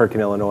it's Mark Kirk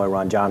in Illinois,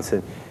 Ron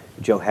Johnson,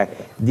 Joe Heck,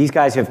 these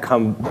guys have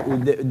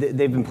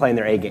they've been playing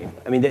their A game.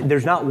 I mean,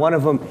 there's not one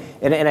of them,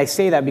 and I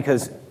say that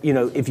because, you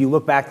know, if you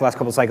look back the last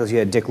couple of cycles, you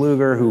had Dick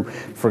Lugar, who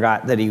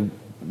forgot that he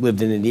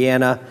lived in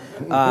Indiana,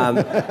 and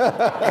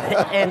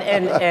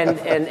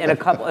a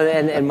couple,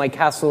 and Mike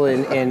Castle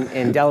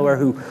in Delaware,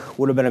 who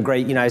would have been a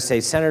great United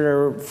States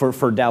senator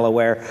for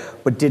Delaware,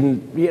 but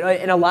didn't. You know,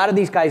 and a lot of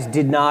these guys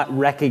did not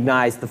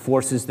recognize the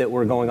forces that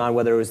were going on,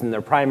 whether it was in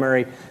their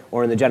primary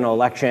or in the general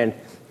election.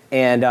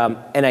 And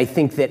I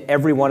think that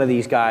every one of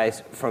these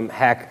guys, from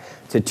Heck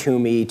to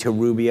Toomey to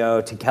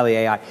Rubio to Kelly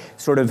AI,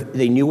 sort of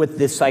they knew what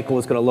this cycle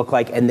was going to look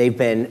like, and they've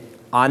been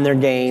on their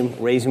game,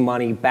 raising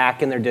money,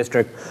 back in their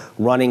district,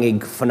 running a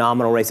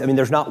phenomenal race. I mean,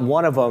 there's not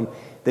one of them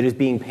that is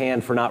being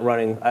panned for not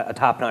running a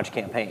top-notch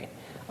campaign.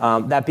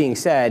 That being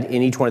said,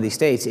 in each one of these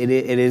states, it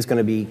is going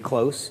to be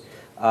close.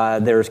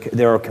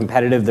 They're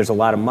competitive. There's a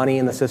lot of money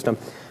in the system.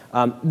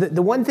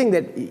 The one thing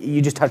that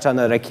you just touched on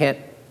that I can't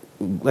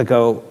let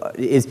go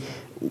is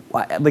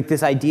like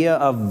this idea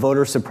of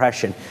voter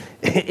suppression.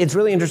 It's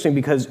really interesting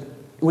because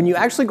when you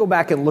actually go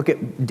back and look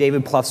at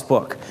David Plouffe's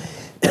book,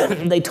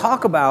 they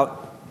talk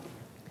about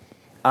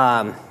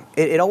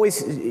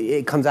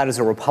it comes out as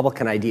a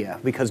Republican idea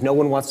because no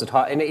one wants to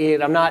talk, and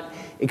I'm not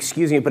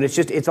excusing it, but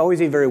it's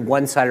always a very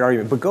one-sided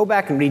argument. But go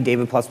back and read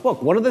David Plouffe's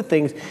book. One of the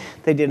things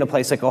they did in a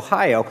place like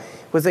Ohio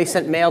was they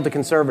sent mail to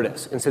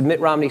conservatives and said, Mitt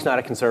Romney's not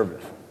a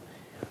conservative.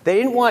 They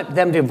didn't want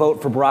them to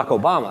vote for Barack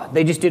Obama.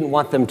 They just didn't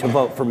want them to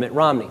vote for Mitt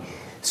Romney.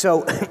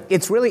 So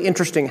it's really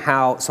interesting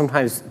how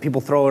sometimes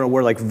people throw in a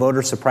word like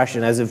voter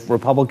suppression as if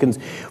Republicans,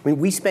 I mean,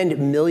 we spend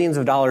millions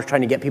of dollars trying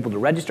to get people to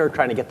register,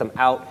 trying to get them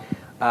out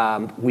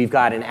We've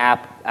got an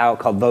app out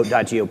called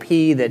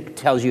Vote.gop that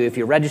tells you if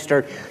you're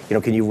registered,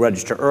 can you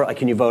register early,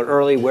 can you vote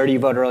early, where do you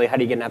vote early, how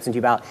do you get an absentee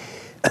ballot?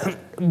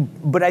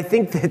 But I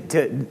think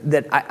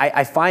that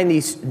I find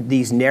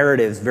these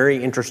narratives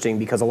very interesting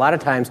because a lot of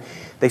times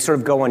they sort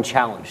of go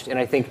unchallenged. And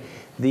I think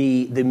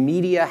the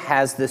media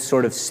has this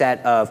sort of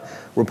set of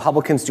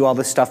Republicans do all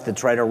this stuff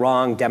that's right or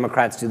wrong,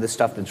 Democrats do this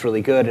stuff that's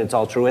really good and it's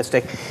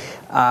altruistic.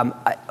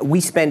 We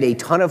spend a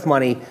ton of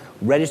money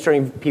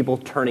registering people,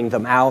 turning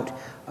them out.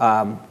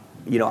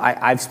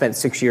 I've spent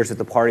 6 years at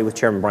the party with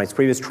Chairman Bryce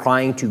previous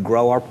trying to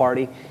grow our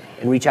party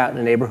and reach out in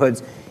the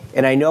neighborhoods.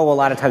 And I know a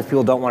lot of times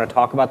people don't want to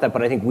talk about that,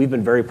 but I think we've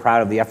been very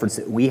proud of the efforts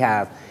that we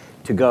have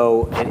to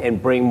go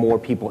and bring more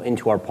people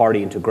into our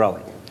party and to grow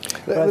it.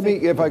 I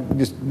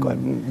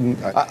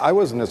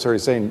wasn't necessarily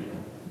saying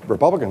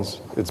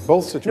Republicans. It's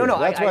both situations. No,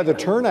 that's why the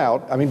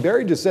turnout,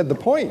 Barry just said the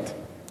point.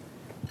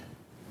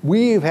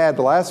 We've had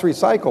the last 3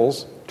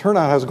 cycles,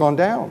 turnout has gone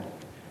down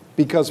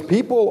because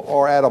people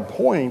are at a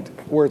point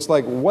where it's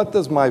like, what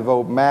does my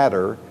vote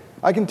matter?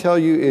 I can tell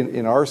you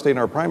in our state, in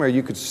our primary,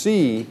 you could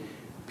see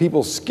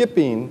people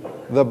skipping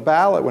the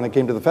ballot when it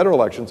came to the federal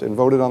elections and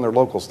voted on their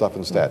local stuff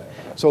instead.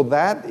 So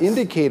that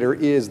indicator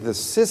is the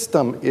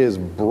system is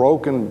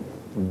broken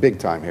big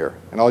time here.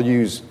 And I'll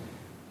use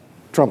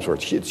Trump's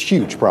words. It's a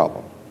huge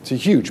problem. It's a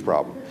huge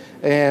problem.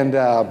 And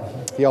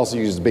he also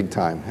uses big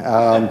time.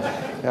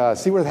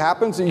 See what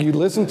happens? You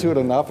listen to it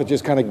enough, it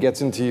just kind of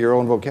gets into your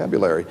own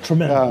vocabulary.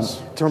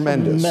 Tremendous.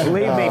 Tremendous.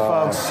 Believe me,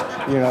 folks.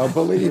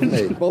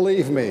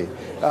 Believe me.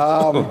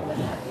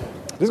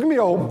 There's going to be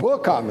a whole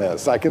book on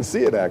this. I can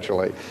see it,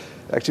 actually.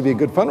 Actually be a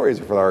good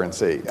fundraiser for the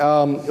RNC.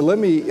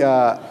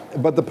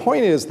 But the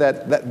point is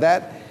that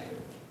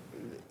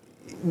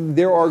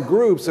there are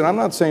groups, and I'm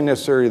not saying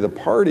necessarily the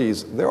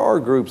parties, there are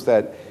groups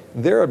that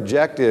their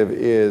objective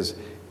is,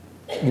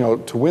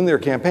 to win their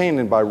campaign,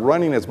 and by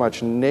running as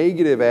much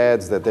negative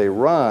ads that they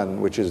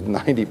run, which is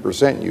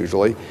 90%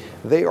 usually,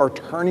 they are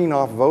turning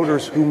off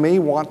voters who may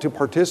want to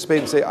participate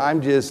and say, I'm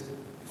just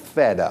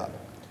fed up.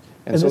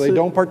 And so they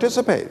don't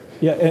participate.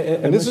 Yeah,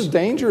 and this is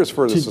dangerous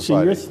for the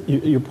society.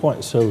 To your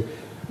point, so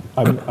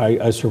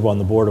I serve on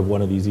the board of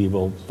one of these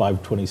evil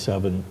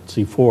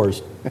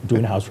 527c4s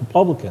doing House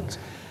Republicans.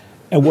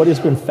 And what has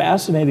been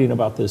fascinating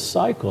about this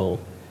cycle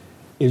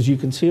is you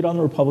can see it on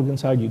the Republican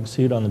side, you can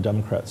see it on the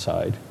Democrat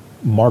side.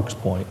 Mark's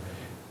point,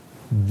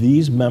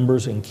 these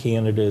members and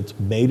candidates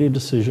made a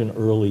decision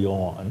early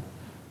on,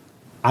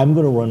 I'm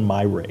going to run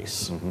my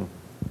race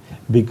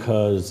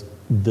because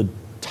the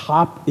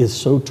top is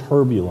so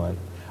turbulent,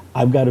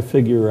 I've got to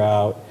figure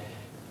out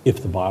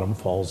if the bottom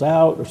falls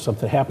out or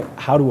something happens,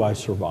 how do I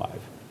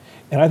survive?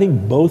 And I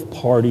think both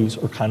parties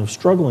are kind of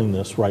struggling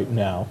this right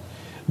now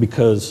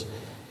because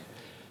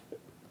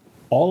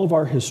all of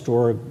our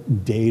historic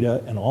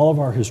data and all of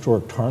our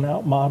historic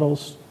turnout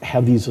models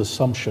have these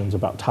assumptions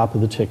about top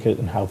of the ticket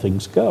and how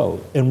things go.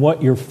 And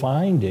what you're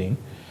finding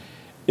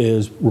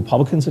is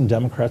Republicans and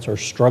Democrats are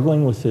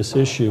struggling with this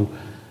issue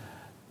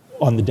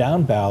on the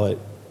down ballot.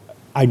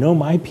 I know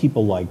my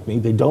people like me.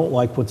 They don't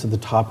like what's at the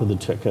top of the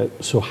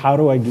ticket. So how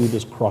do I do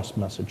this cross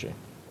messaging?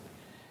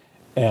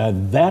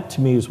 And that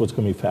to me is what's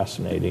going to be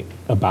fascinating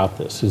about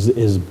this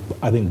is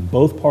I think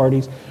both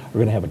parties are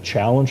going to have a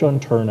challenge on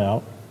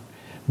turnout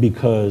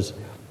because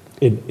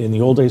in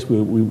the old days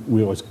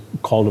we always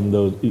called them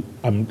those,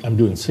 I'm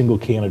doing single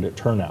candidate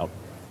turnout.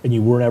 And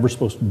you weren't ever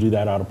supposed to do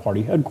that out of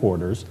party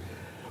headquarters.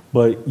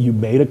 But you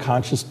made a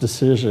conscious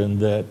decision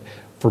that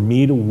for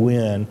me to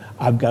win,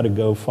 I've got to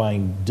go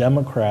find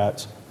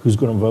Democrats who's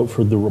going to vote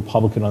for the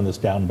Republican on this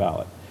down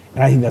ballot.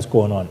 And I think that's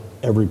going on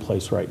every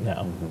place right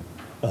now.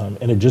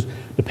 And it just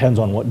depends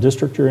on what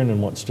district you're in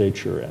and what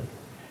state you're in.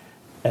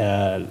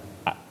 And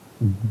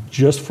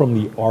just from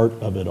the art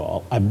of it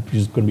all, I'm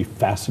just going to be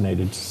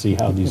fascinated to see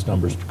how these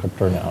numbers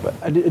turn out.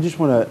 I just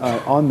want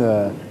to, on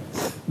the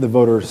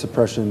voter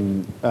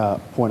suppression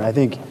point, I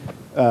think,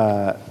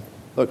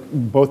 look,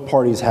 both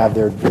parties have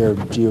their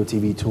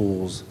GOTV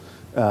tools,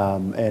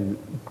 and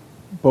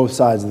both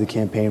sides of the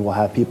campaign will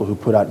have people who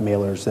put out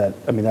mailers that,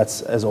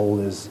 that's as old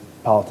as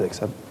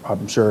politics.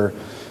 I'm sure,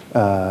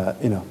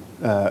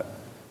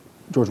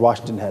 George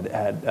Washington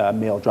had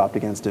mail dropped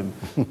against him.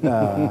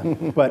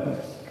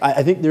 But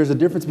I think there's a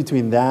difference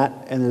between that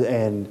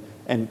and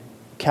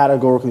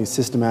categorically,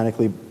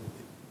 systematically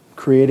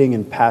creating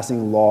and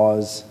passing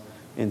laws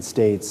in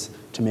states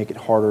to make it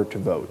harder to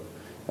vote.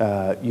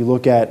 You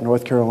look at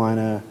North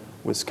Carolina,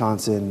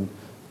 Wisconsin,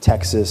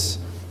 Texas.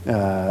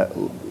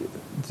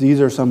 These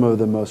are some of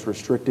the most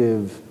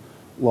restrictive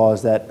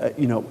laws that,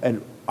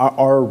 and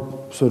our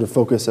sort of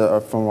focus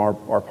from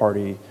our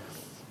party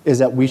is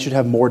that we should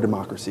have more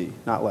democracy,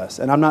 not less.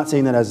 And I'm not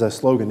saying that as a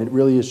slogan. It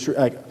really is true.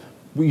 Like,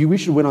 we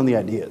should win on the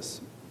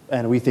ideas.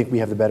 And we think we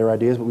have the better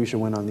ideas, but we should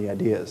win on the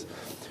ideas.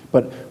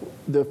 But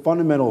the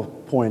fundamental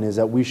point is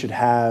that we should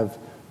have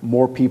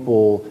more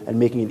people and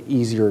making it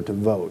easier to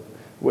vote.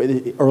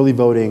 Early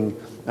voting,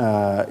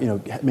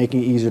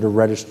 making it easier to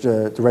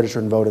register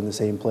and vote in the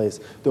same place.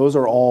 Those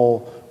are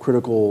all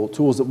critical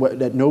tools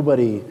that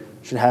nobody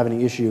should have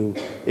any issue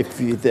if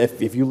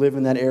you live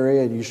in that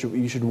area, and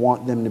you should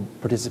want them to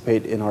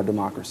participate in our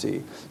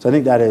democracy. So I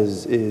think that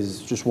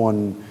is just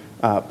one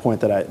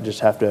point that I just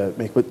have to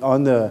make. But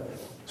on the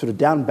sort of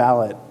down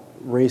ballot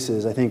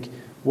races, I think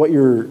what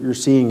you're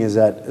seeing is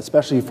that,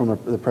 especially from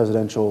the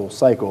presidential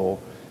cycle,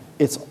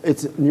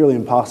 it's nearly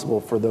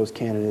impossible for those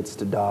candidates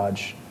to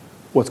dodge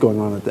what's going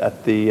on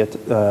at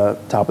the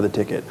top of the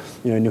ticket.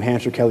 In New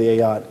Hampshire, Kelly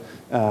Ayotte,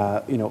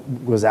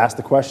 was asked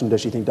the question,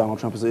 does she think Donald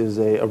Trump is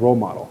a role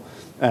model?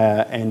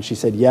 And she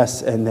said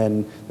yes, and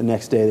then the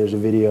next day there's a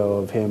video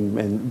of him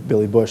and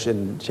Billy Bush,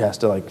 and she has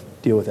to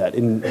deal with that.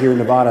 Here in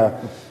Nevada.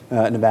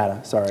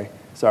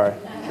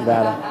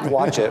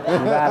 Watch it.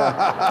 Nevada.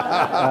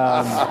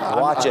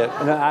 Watch it.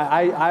 And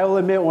I will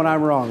admit when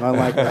I'm wrong,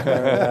 unlike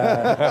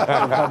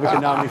the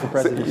Republican nominee for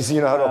president. So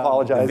you know how to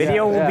apologize. The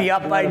video will be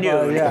up by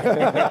noon. Nevada.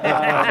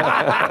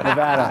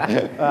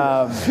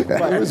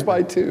 It was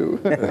by 2.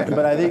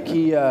 But I think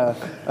he,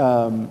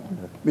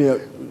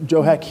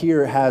 Joe Heck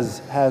here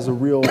has a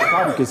real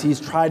problem because he's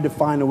tried to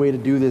find a way to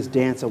do this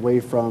dance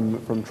away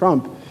from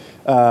Trump,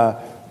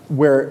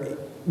 where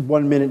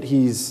one minute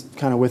he's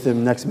kind of with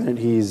him, next minute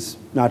he's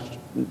not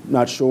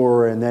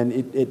sure, and then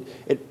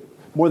it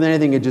more than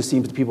anything it just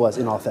seems to people as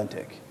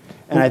inauthentic.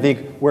 And I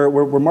think where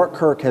Mark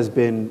Kirk has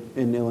been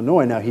in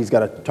Illinois now, he's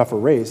got a tougher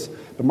race,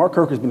 but Mark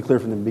Kirk has been clear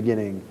from the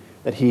beginning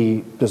that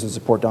he doesn't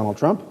support Donald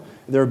Trump.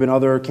 There have been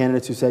other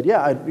candidates who said,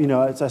 yeah,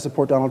 I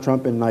support Donald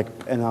Trump, and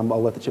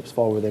I'll let the chips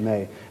fall where they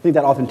may. I think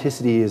that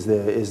authenticity is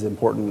the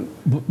important.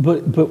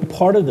 But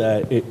part of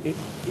that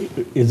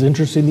is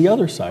interesting. The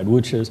other side,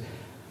 which is,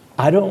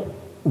 I don't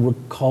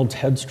recall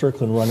Ted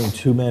Strickland running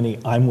too many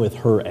 "I'm with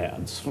her"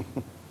 ads.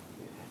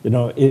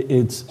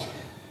 It's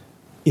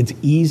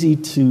easy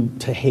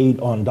to hate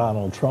on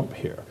Donald Trump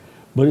here.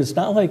 But it's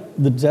not like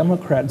the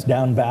Democrats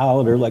down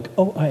ballot are like,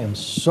 oh, I am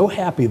so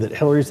happy that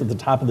Hillary's at the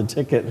top of the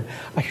ticket.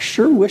 I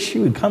sure wish she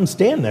would come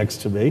stand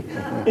next to me.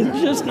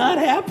 It's just not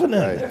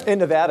happening. Right. In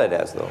Nevada it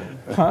has, though.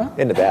 Huh?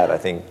 In Nevada, I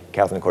think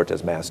Catherine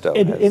Cortez Masto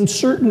in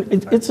certain,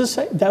 it's the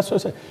same. That's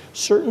what I say.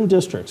 Certain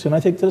districts, and I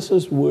think this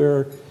is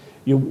where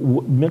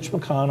Mitch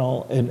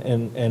McConnell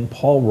and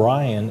Paul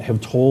Ryan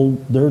have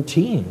told their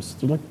teams.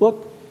 They're like,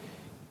 look,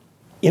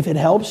 if it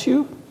helps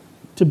you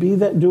to be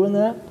doing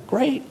that,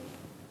 great.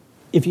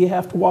 If you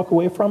have to walk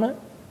away from it,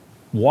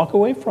 walk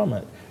away from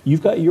it.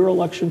 You've got your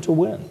election to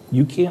win.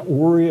 You can't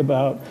worry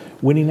about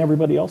winning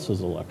everybody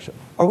else's election.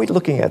 Are we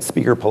looking at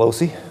Speaker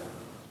Pelosi?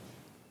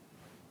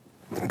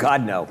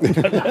 God, no.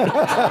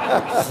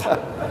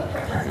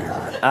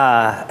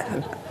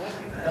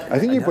 I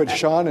think you put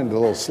Sean into a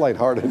little slight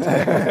heart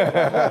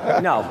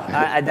attack. No,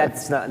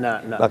 that's not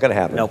Not going to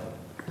happen. Nope.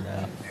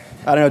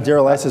 I don't know,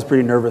 Darrell Issa is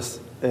pretty nervous.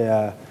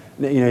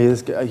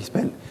 He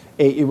spent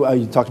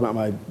you talked about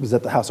was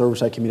at the House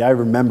Oversight Committee. I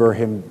remember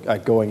him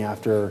going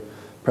after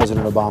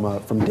President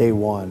Obama from day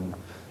one,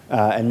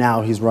 and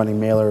now he's running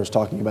mailers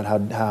talking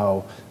about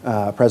how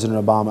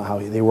President Obama, how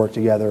they work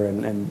together,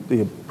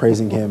 and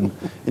praising him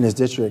in his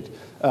district.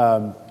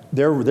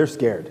 They're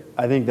scared.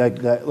 I think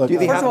that look.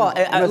 First of all,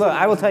 look,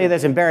 I will tell you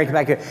this, and Barry, come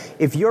back here.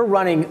 If you're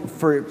running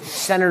for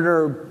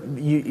senator,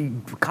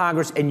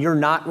 Congress, and you're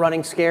not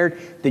running scared,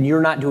 then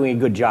you're not doing a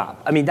good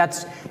job. I mean,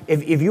 that's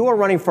if you are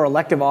running for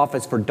elective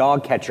office for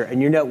dog catcher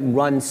and you're not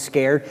run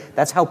scared,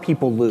 that's how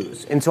people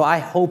lose. And so I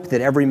hope that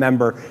every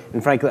member,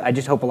 and frankly, I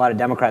just hope a lot of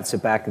Democrats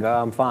sit back and go,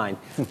 oh, I'm fine.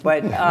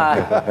 But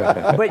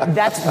but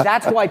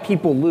that's why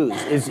people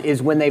lose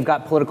is when they've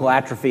got political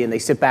atrophy and they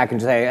sit back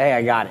and say, hey,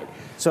 I got it.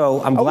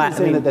 So I'm glad. I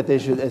wasn't saying that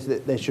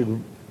they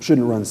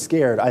shouldn't run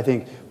scared. I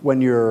think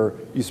when you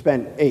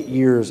spent 8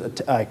 years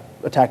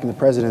attacking the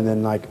president,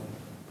 and then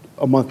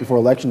a month before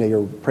election day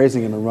you're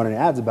praising him and running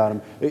ads about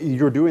him,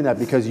 you're doing that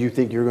because you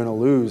think you're going to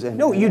lose.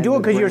 No, you do it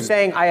because you're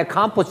saying I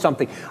accomplished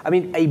something. I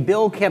mean, a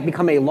bill can't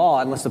become a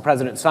law unless the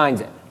president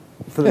signs it.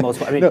 For the most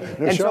part, I mean,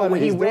 and Sean, so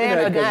when he ran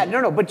an ad,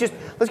 but just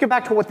let's get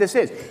back to what this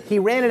is. He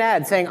ran an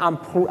ad saying,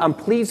 "I'm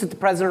pleased that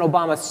President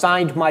Obama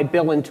signed my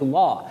bill into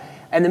law."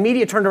 And the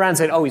media turned around and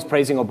said, oh, he's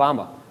praising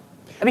Obama.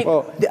 I mean,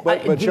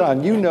 but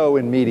Sean,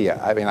 in media,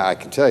 I mean, I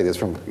can tell you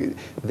this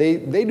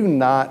they do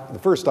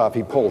not, first off,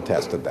 he poll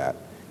tested that.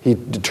 He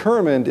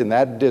determined in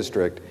that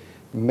district,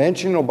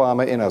 mentioning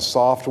Obama in a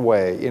soft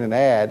way in an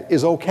ad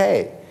is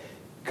okay,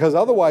 because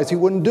otherwise he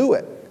wouldn't do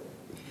it.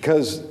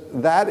 Because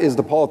that is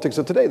the politics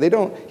of today.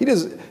 He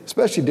does,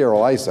 especially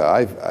Darrell Issa.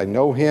 I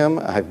know him.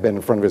 I've been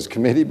in front of his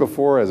committee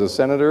before as a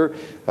senator.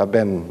 I've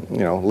been,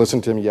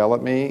 listened to him yell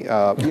at me.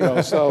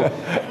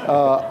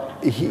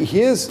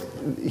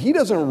 He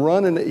doesn't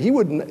run, he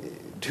wouldn't,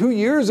 2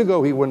 years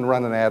ago he wouldn't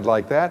run an ad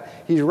like that.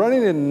 He's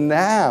running it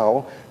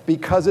now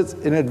because it's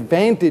an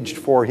advantage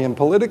for him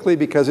politically,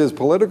 because his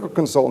political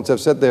consultants have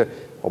said that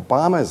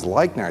Obama is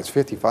like now, it's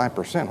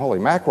 55%. Holy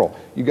mackerel,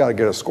 you got to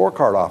get a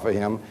scorecard off of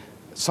him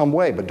some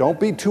way, but don't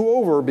be too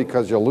over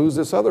because you'll lose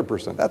this other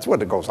percent. That's what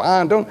it goes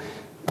on.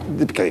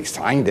 Because he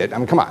signed it. I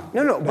mean, come on.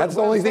 No. That's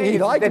the only thing he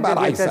liked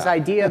about Issa. This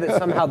idea that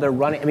somehow they're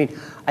running. I mean,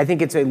 I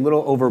think it's a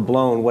little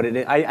overblown what it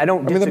is. I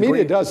don't disagree. The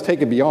media does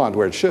take it beyond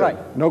where it should.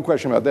 Right. No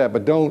question about that.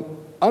 But don't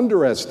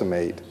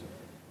underestimate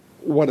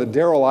what a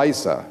Darrell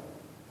Issa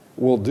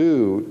will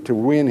do to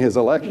win his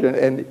election,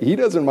 and he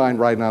doesn't mind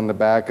riding on the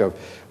back of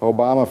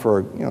Obama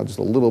for just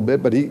a little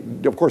bit, but he,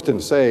 of course,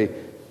 didn't say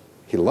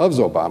he loves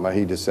Obama.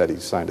 He just said he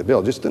signed a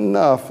bill, just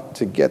enough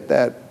to get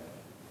that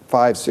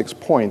 5-6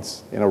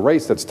 points in a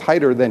race that's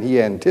tighter than he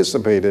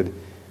anticipated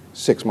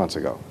 6 months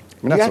ago.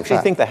 I mean, Do you actually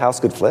think the House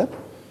could flip?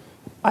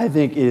 I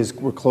think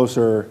we're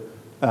closer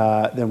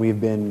than we've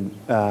been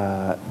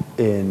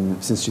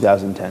since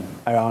 2010.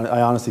 I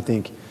honestly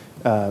think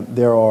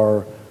there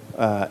are,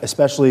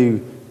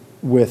 especially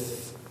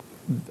with,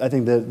 I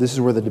think that this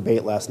is where the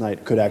debate last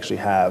night could actually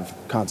have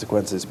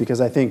consequences, because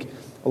I think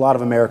a lot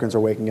of Americans are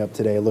waking up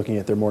today looking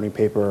at their morning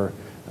paper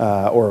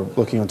or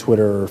looking on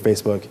Twitter or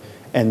Facebook,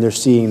 and they're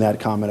seeing that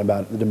comment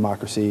about the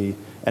democracy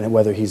and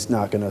whether he's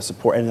not going to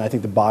support. And I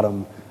think the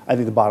bottom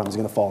is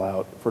going to fall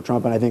out for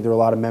Trump. And I think there are a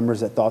lot of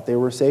members that thought they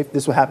were safe.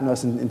 This what happened to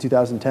us in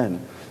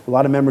 2010. A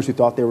lot of members who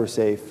thought they were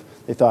safe,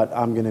 they thought,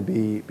 I'm going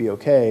to be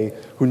okay,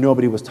 who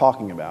nobody was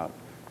talking about.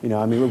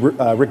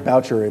 Rick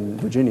Boucher in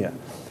Virginia,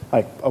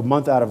 like a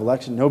month out of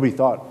election, nobody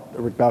thought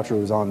Rick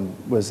Boucher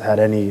had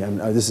any. And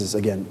this is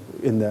again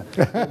in the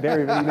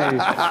Barry, maybe,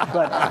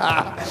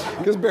 but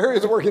because Barry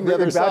is working the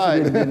other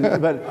side.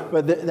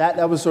 But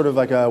that was sort of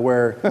like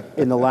where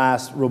in the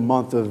last real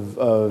month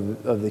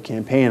of the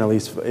campaign, at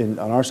least on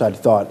our side,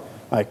 thought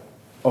like,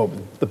 oh,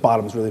 the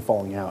bottom's really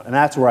falling out, and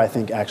that's where I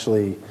think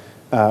actually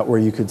where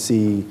you could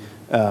see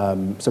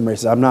some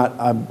races.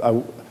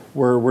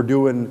 We're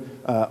doing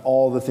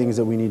all the things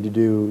that we need to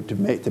do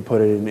to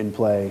put it in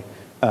play.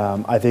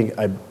 I think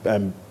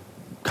I'm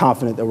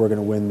confident that we're going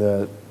to win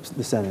the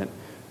Senate,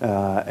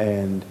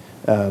 and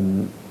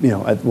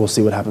we'll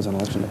see what happens on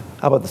election day.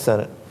 How about the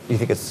Senate? Do you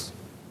think who's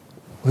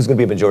going to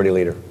be a majority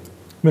leader?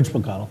 Mitch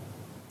McConnell.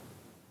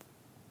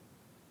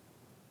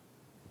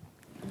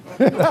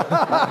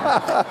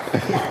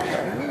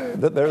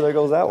 There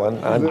goes that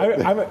one.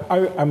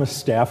 I'm a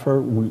staffer.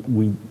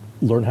 We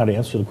learn how to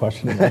answer the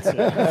question. And that's it.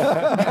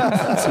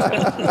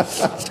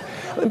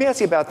 Let me ask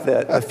you about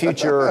the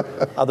future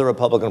of the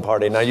Republican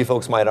Party. Now, you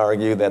folks might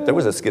argue that there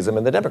was a schism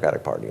in the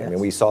Democratic Party. Yes. I mean,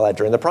 we saw that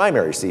during the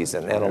primary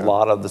season, and a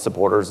lot of the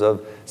supporters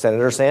of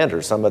Senator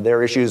Sanders, some of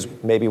their issues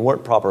maybe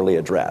weren't properly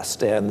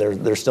addressed, and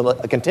there's still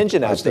a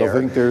contingent out there. I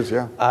still think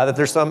that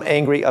there's some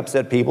angry,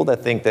 upset people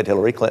that think that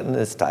Hillary Clinton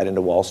is tied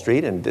into Wall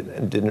Street and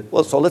didn't.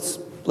 Well, so let's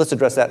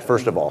address that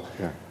first of all.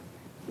 Yeah.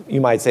 You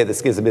might say the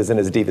schism isn't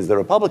as deep as the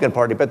Republican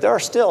Party, but there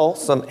are still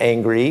some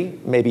angry,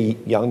 maybe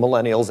young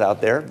millennials out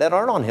there that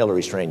aren't on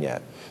Hillary's train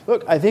yet.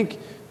 Look, I think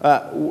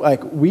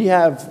we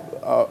have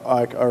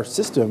our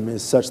system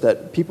is such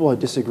that people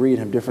disagree and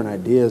have different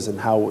ideas and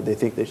how they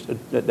think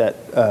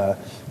that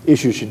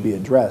issues should be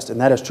addressed, and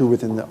that is true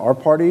within our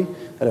party.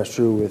 That is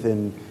true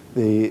within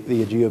the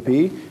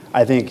GOP.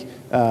 I think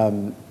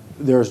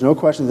there's no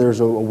question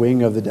there's a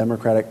wing of the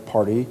Democratic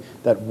Party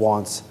that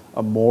wants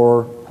a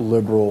more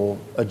liberal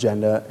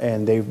agenda,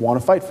 and they want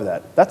to fight for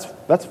that.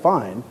 That's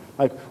fine.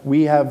 Like,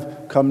 we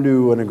have come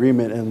to an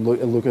agreement and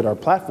look at our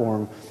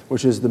platform,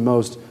 which is the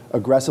most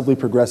aggressively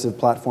progressive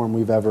platform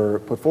we've ever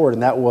put forward,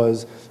 and that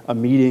was a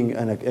meeting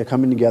and a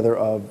coming together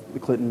of the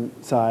Clinton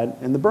side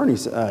and the Bernie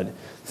side.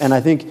 And I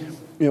think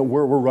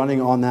we're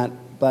running on that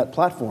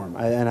platform,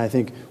 and I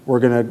think we're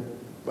going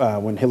to,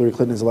 when Hillary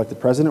Clinton is elected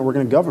president, we're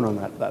going to govern on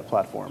that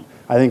platform.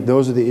 I think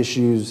those are the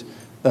issues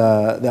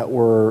that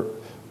we're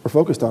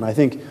focused on. I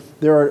think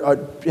there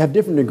have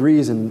different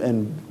degrees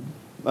and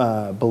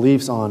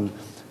beliefs on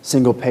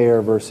single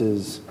payer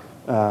versus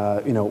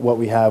what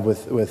we have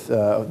with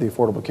the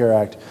Affordable Care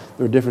Act.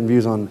 There are different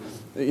views on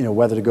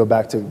whether to go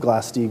back to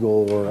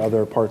Glass-Steagall or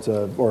other parts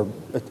of or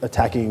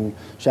attacking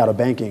shadow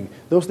banking.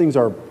 Those things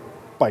are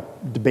like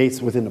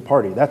debates within the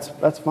party.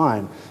 That's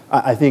fine.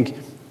 I think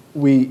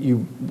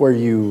where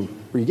you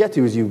get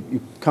to is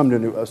you come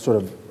to a sort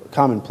of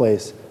common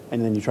place,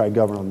 and then you try to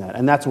govern on that.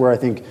 And that's where I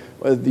think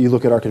you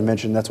look at our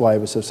convention, that's why it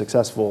was so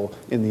successful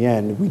in the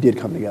end. We did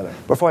come together.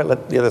 Before I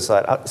let the other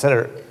side,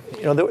 Senator,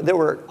 there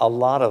were a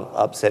lot of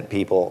upset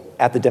people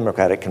at the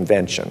Democratic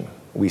convention.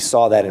 We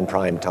saw that in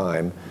prime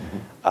time,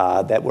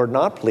 that were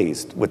not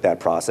pleased with that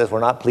process.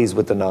 We're not pleased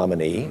with the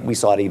nominee. We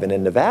saw it even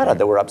in Nevada.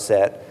 There were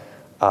upset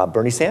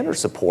Bernie Sanders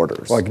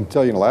supporters. Well, I can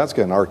tell you in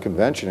Alaska, in our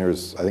convention, there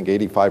was, I think,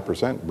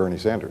 85% Bernie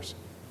Sanders,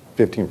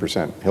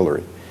 15%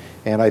 Hillary.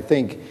 And I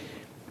think,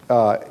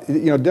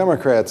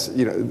 Democrats,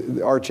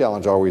 our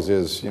challenge always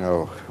is,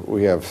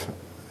 we have,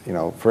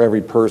 for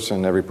every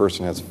person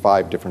has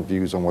 5 different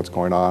views on what's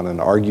going on and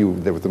argue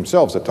with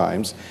themselves at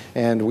times.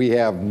 And we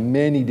have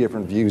many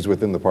different views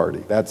within the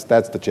party. That's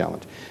the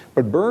challenge.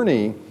 But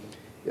Bernie,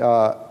 in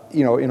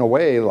a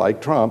way,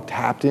 like Trump,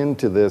 tapped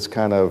into this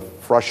kind of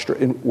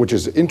frustration, which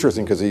is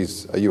interesting because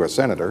he's a U.S.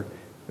 Senator,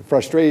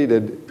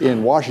 frustrated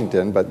in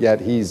Washington, but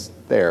yet he's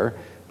there.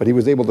 But he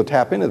was able to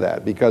tap into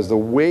that because the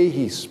way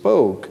he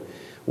spoke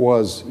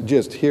was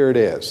just, here it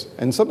is.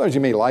 And sometimes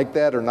you may like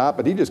that or not,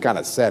 but he just kind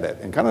of said it.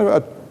 And kind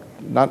of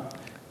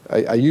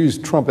I use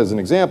Trump as an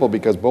example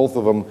because both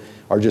of them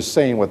are just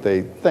saying what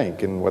they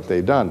think and what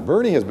they've done.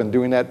 Bernie has been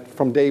doing that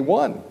from day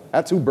one.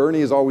 That's who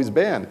Bernie has always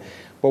been.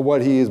 But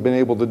what he has been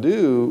able to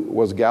do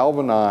was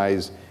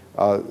galvanize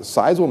a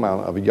sizable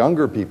amount of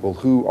younger people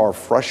who are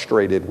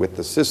frustrated with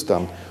the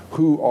system,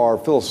 who are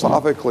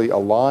philosophically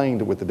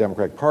aligned with the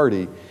Democratic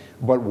Party,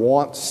 but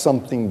want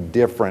something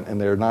different, and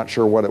they're not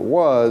sure what it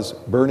was.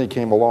 Bernie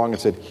came along and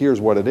said,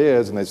 here's what it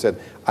is, and they said,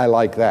 I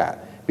like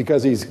that.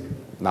 Because he's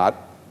not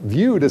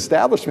viewed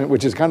establishment,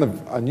 which is kind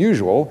of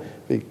unusual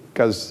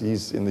because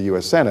he's in the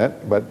US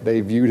Senate, but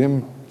they viewed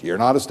him, you're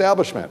not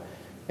establishment.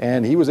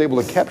 And he was able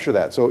to capture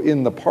that. So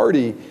in the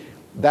party,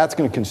 that's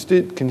going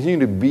to continue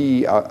to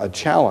be a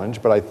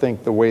challenge, but I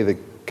think the way the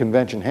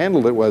convention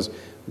handled it was,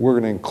 we're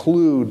going to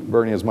include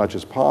Bernie as much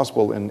as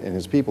possible in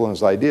his people and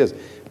his ideas.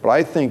 But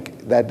I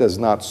think that does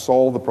not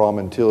solve the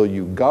problem until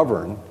you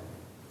govern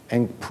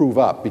and prove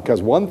up.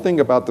 Because one thing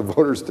about the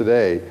voters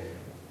today,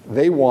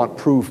 they want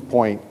proof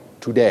point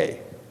today.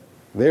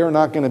 They are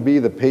not going to be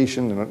the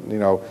patient,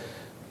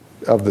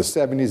 of the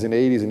 70s and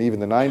 80s and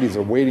even the 90s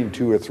are waiting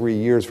 2 or 3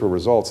 years for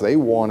results. They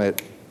want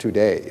it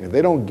today. And if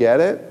they don't get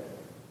it,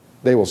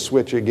 they will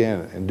switch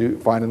again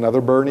and find another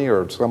Bernie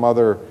or some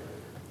other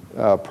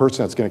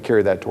person that's going to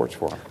carry that torch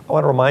for them. I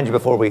want to remind you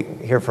before we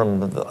hear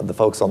from the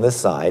folks on this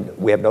side,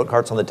 we have note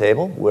cards on the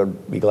table. We'll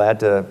be glad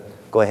to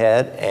go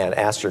ahead and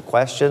ask your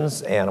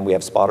questions, and we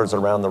have spotters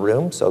around the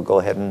room, so go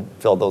ahead and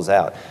fill those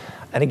out.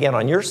 And again,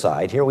 on your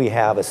side, here we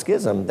have a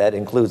schism that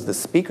includes the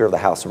Speaker of the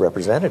House of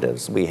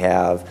Representatives. We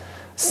have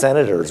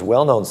senators,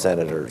 well-known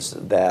senators,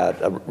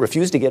 that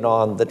refuse to get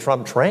on the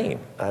Trump train.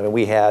 I mean,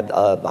 we had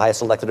the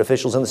highest elected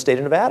officials in the state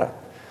of Nevada,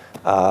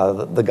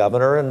 the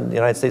governor and the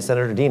United States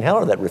Senator Dean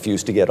Heller, that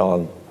refused to get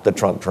on the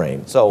Trump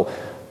train. So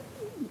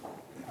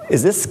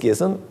is this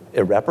schism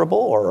irreparable,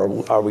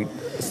 or are we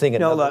seeing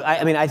No, look,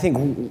 I think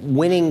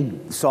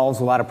winning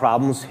solves a lot of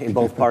problems in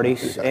both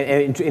parties,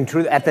 and in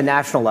truth, at the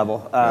national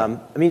level.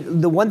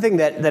 The one thing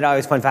that I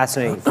always find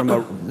fascinating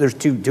there's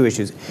two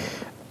issues.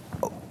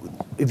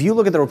 If you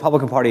look at the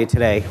Republican Party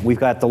today, we've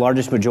got the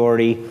largest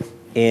majority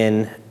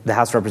in the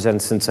House of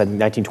Representatives since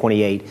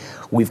 1928.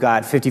 We've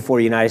got 54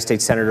 United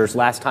States senators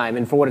last time.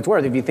 And for what it's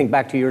worth, if you think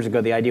back 2 years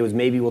ago, the idea was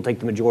maybe we'll take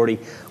the majority.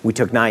 We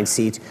took 9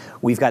 seats.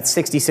 We've got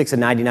 66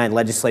 and 99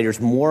 legislators,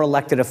 more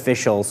elected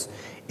officials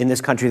in this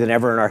country than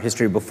ever in our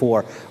history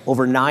before.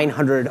 Over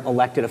 900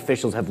 elected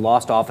officials have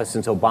lost office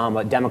since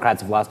Obama.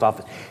 Democrats have lost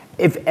office.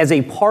 If, as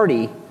a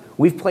party,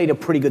 we've played a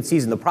pretty good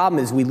season. The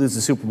problem is we lose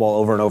the Super Bowl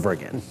over and over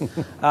again.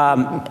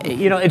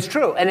 It's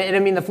true.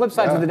 And the flip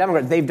side for the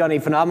Democrats, they've done a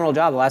phenomenal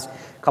job the last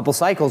couple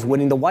cycles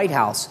winning the White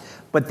House,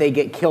 but they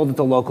get killed at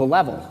the local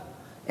level.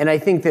 And I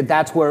think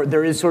that's where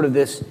there is sort of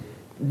this,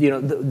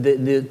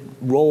 the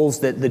roles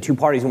that the two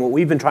parties, and what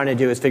we've been trying to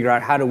do is figure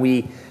out how do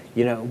we,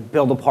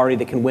 build a party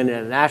that can win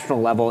at a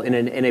national level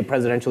in a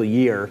presidential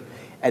year.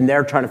 And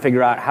they're trying to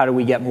figure out how do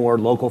we get more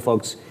local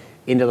folks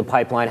into the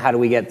pipeline, how do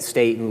we get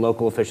state and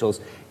local officials,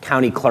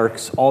 county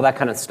clerks, all that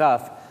kind of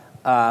stuff.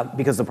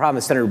 Because the problem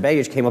is Senator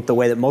Begich came up the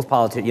way that most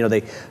politicians,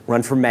 they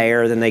run for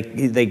mayor, then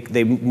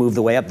they move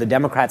the way up. The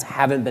Democrats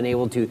haven't been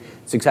able to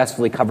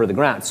successfully cover the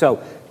ground.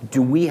 So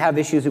do we have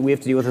issues that we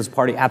have to deal with as a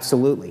party?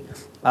 Absolutely.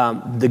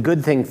 The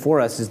good thing for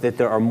us is that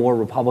there are more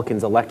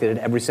Republicans elected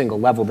at every single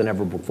level than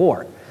ever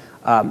before.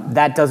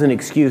 That doesn't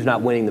excuse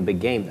not winning the big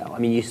game, though.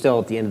 You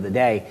still, at the end of the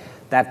day,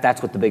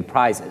 that's what the big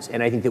prize is.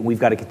 And I think that we've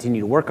got to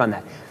continue to work on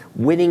that.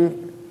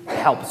 Winning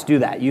helps do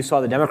that. You saw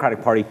the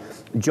Democratic Party.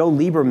 Joe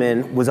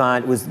Lieberman was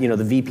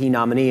the VP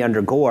nominee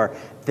under Gore,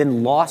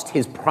 then lost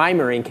his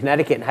primary in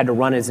Connecticut and had to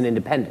run as an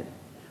independent.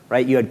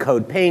 Right? You had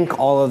Code Pink,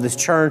 all of this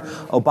churn.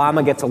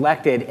 Obama gets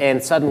elected,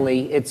 and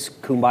suddenly it's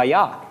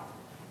kumbaya.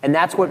 And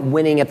that's what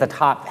winning at the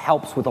top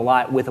helps with a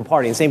lot with a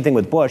party. And same thing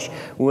with Bush.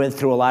 We went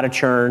through a lot of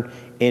churn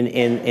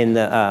in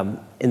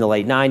the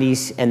late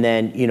 90s, and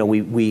then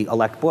we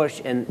elect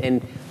Bush,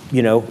 and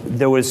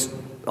there was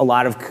a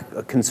lot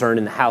of concern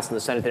in the House and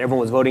the Senate that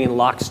everyone was voting in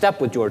lockstep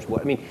with George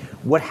Bush.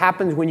 What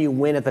happens when you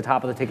win at the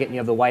top of the ticket and you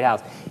have the White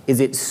House is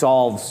it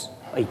solves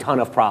a ton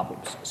of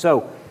problems.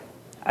 So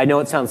I know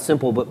it sounds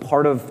simple, but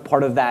part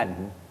of that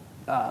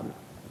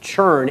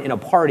churn in a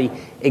party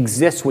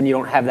exists when you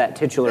don't have that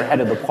titular head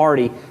of the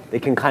party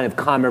that can kind of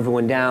calm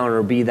everyone down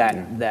or be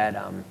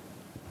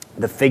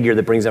the figure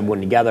that brings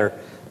everyone together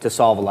to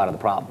solve a lot of the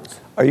problems.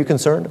 Are you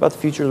concerned about the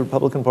future of the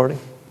Republican Party?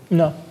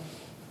 No.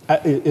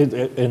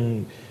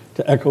 And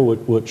to echo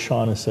what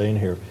Sean is saying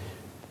here,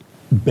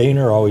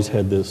 Boehner always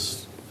had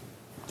this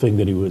thing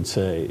that he would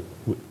say,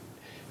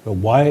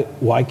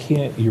 why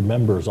can't your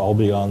members all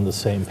be on the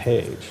same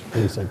page?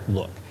 And he's like,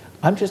 look,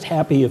 I'm just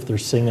happy if they're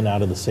singing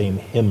out of the same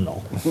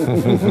hymnal.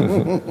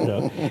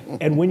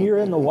 And when you're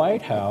in the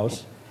White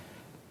House,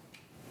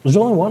 there's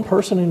only one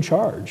person in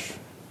charge.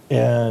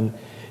 And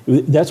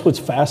that's what's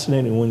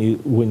fascinating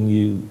when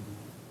you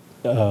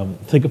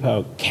think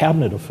about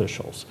cabinet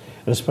officials,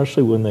 and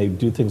especially when they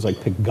do things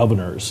like pick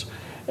governors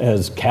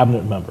as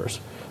cabinet members.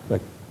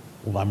 Like,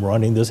 well, I'm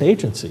running this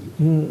agency.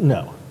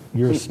 No,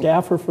 you're a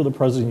staffer for the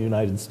President of the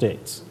United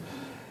States.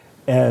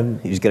 And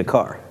you just get a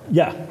car.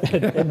 Yeah,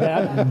 and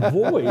that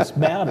voice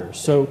matters.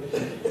 So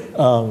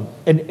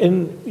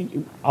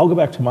And I'll go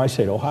back to my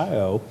state,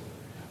 Ohio,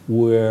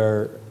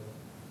 where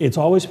it's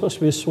always supposed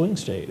to be a swing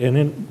state.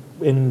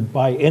 And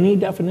by any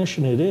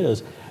definition it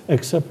is,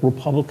 except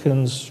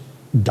Republicans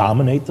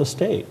dominate the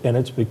state. And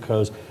it's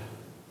because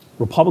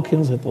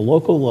Republicans at the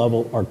local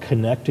level are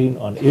connecting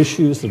on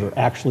issues that are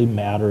actually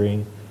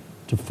mattering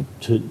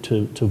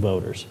to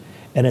voters.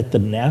 And at the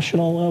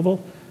national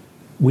level,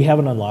 we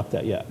haven't unlocked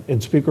that yet.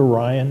 And Speaker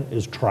Ryan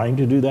is trying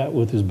to do that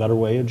with his Better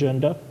Way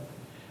agenda.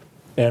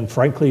 And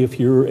frankly, if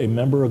you're a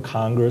member of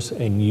Congress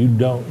and you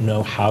don't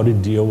know how to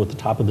deal with the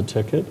top of the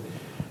ticket,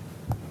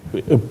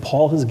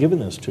 Paul has given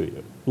this to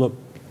you. Look,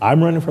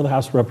 I'm running for the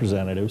House of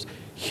Representatives.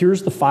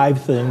 Here's the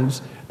 5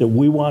 things that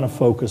we want to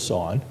focus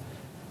on.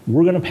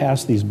 We're going to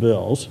pass these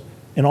bills.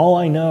 And all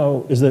I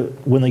know is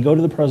that when they go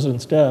to the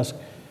president's desk,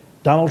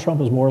 Donald Trump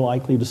is more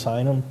likely to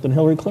sign them than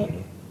Hillary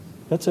Clinton.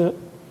 That's it.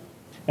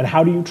 And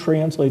how do you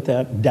translate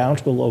that down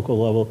to the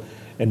local level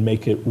and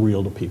make it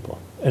real to people?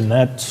 And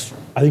that's,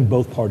 I think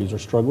both parties are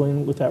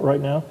struggling with that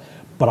right now.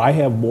 But I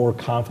have more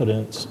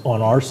confidence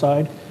on our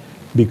side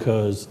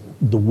because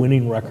the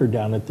winning record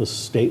down at the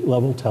state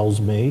level tells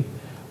me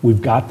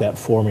we've got that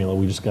formula.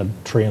 We just got to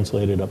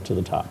translate it up to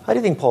the top. How do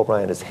you think Paul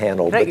Ryan has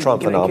handled the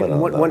Trump phenomenon?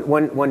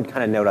 One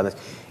kind of note on this.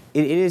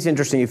 It is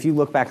interesting. If you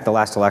look back at the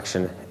last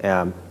election,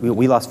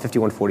 we lost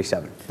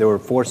 51-47. There were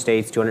 4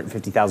 states,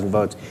 250,000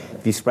 votes.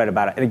 If you spread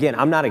about it, and again,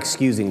 I'm not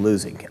excusing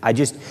losing. I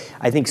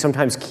think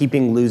sometimes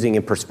keeping losing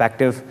in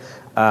perspective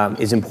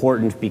is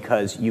important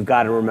because you've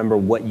got to remember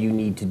what you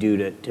need to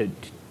do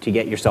to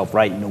get yourself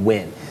right and to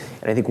win.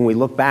 And I think when we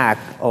look back,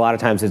 a lot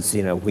of times it's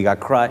we got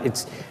crushed.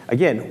 It's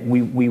again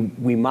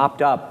we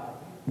mopped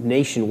up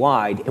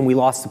nationwide and we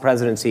lost the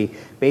presidency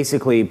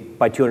basically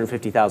by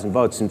 250,000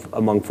 votes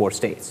among 4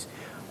 states.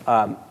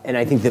 And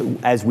I think that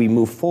as we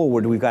move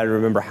forward, we've got to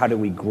remember how do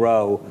we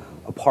grow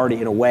a party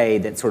in a way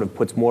that sort of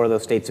puts more of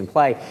those states in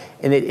play.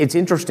 And it's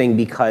interesting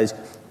because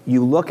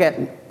you look at,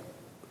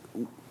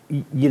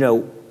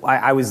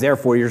 I was there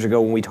 4 years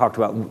ago when we talked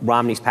about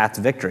Romney's path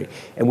to victory.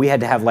 And we had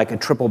to have like a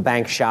triple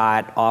bank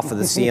shot off of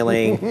the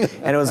ceiling.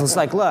 And it was just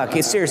like, look,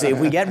 seriously, if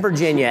we get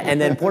Virginia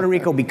and then Puerto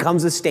Rico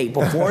becomes a state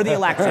before the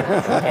election,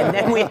 and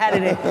then we had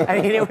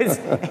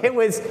it, it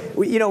was,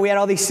 we had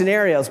all these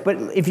scenarios. But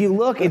if you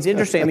look, it's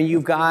interesting. I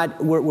mean,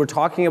 we're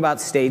talking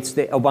about states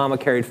that Obama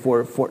carried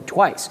for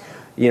twice.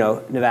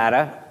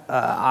 Nevada,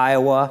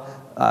 Iowa,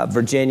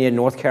 Virginia,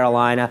 North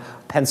Carolina,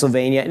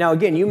 Pennsylvania. Now,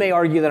 again, you may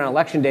argue that on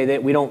election day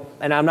that we don't,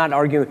 and I'm not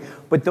arguing,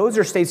 but those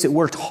are states that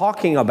we're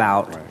talking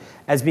about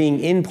as being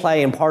in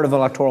play and part of an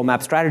electoral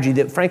map strategy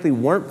that frankly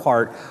weren't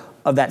part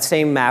of that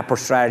same map or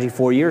strategy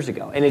 4 years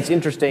ago. And it's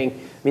interesting,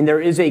 I mean,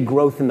 there is a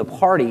growth in the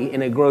party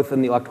and a growth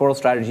in the electoral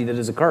strategy that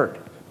has occurred.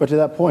 But to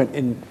that point,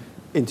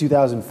 in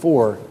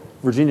 2004,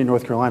 Virginia and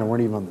North Carolina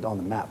weren't even on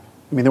the map.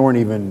 I mean,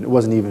 it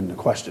wasn't even a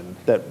question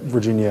that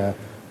Virginia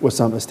was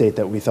a state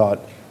that we thought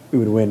we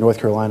would win. North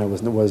Carolina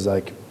was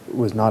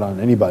not on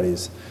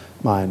anybody's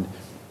mind.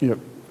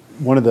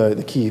 One of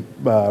the key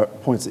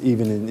points,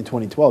 even in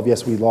 2012,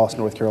 yes, we lost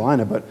North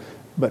Carolina,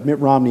 but Mitt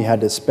Romney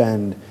had to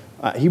spend.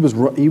 He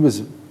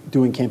was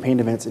doing campaign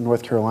events in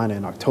North Carolina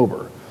in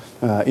October.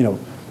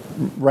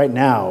 Right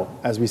now,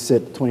 as we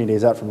sit 20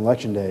 days out from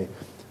Election Day,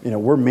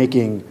 we're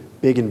making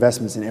big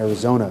investments in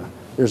Arizona.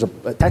 There's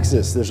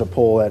Texas. There's a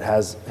poll that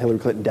has Hillary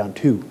Clinton down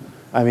 2.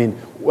 I mean,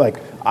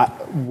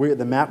 we're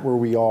the map where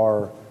we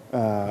are.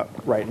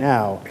 Right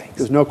now,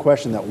 there's no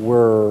question that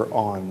we're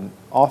on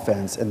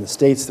offense, and the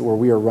states where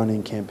we are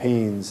running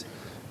campaigns,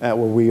 where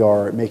we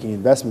are making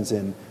investments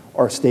in,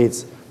 are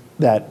states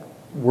that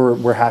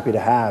we're happy to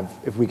have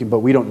if we can, but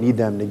we don't need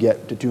them to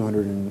get to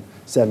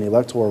 270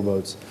 electoral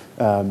votes.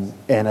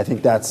 And I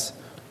think that's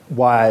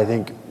why I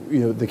think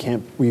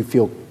we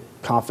feel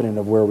confident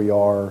of where we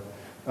are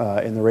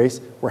in the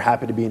race. We're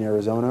happy to be in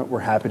Arizona. We're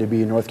happy to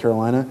be in North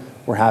Carolina.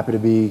 We're happy to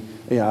be.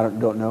 I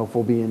don't know if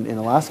we'll be in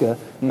Alaska,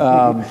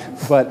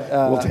 but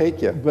we'll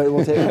take you. But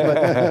we'll take you.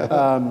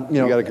 But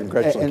you got a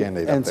congressional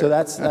candidate up and there. So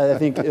that's I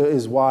think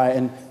is why,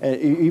 and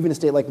even a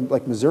state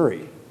like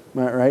Missouri,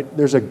 right?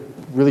 There's a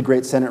really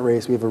great Senate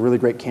race. We have a really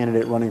great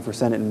candidate running for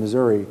Senate in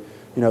Missouri.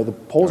 The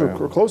polls are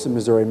close in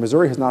Missouri.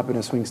 Missouri has not been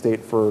a swing state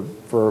for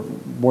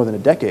more than a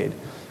decade,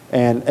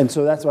 and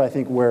so that's why I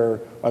think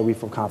why we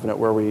feel confident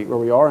where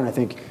we are, and I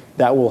think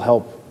that will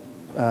help,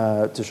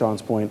 to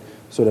Sean's point,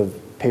 sort of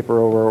paper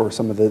over or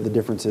some of the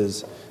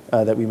differences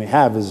that we may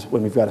have is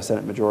when we've got a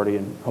Senate majority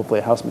and hopefully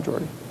a House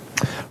majority.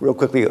 Real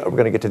quickly, we're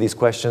going to get to these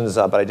questions,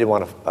 but I did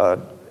want to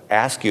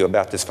ask you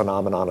about this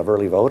phenomenon of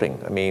early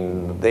voting. I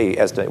mean, they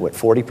estimate,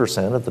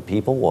 40% of the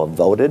people will have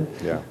voted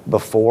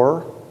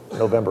before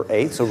November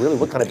 8th. So really,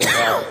 what kind of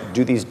impact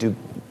do these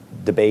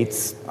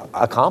debates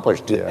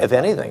accomplish, if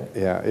anything?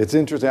 Yeah, it's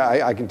interesting.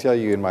 I can tell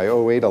you in my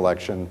 2008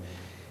 election,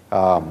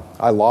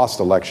 I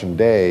lost election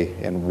day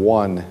and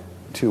won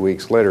 2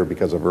 weeks later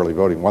because of early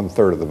voting.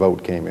 1/3 of the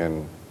vote came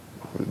in.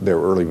 There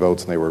were early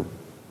votes, and they were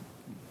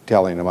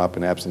tallying them up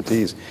in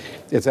absentees.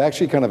 It's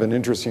actually kind of an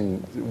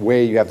interesting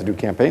way you have to do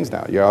campaigns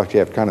now. You actually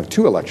have kind of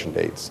 2 election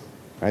dates,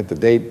 right? The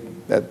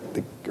date that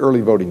the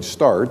early voting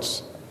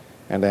starts,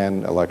 and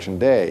then election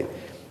day.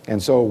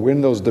 And so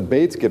when those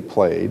debates get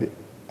played,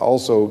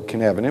 also can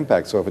have an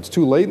impact. So if it's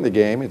too late in the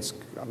game, it's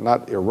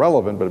not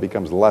irrelevant, but it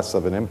becomes less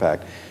of an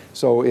impact.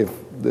 So if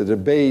the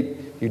debate,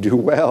 you do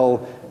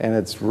well, and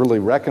it's really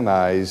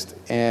recognized,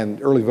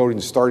 and early voting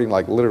is starting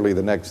like literally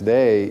the next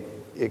day,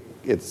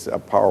 it's a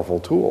powerful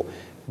tool.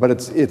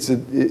 But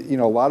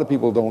a lot of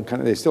people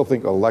they still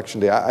think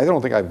election day. I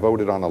don't think I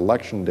voted on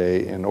election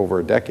day in over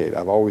a decade.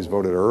 I've always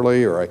voted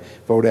early, or I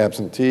vote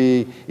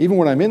absentee. Even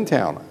when I'm in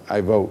town,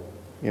 I vote,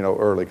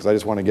 early, because I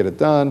just want to get it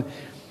done.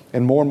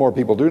 And more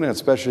people doing it,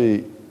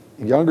 especially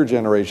younger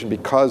generation,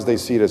 because they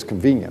see it as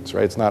convenience,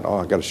 right? It's not,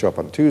 I got to show up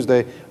on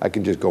Tuesday. I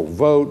can just go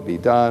vote, be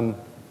done,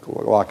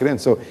 lock it in.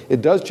 So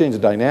it does change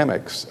the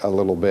dynamics a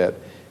little bit.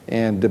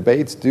 And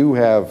debates do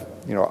have,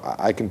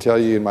 I can tell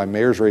you in my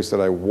mayor's race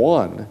that I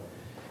won,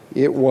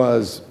 it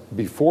was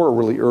before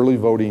really early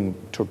voting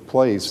took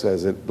place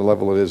as the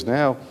level it is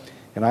now.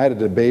 And I had a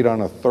debate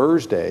on a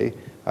Thursday.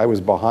 I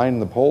was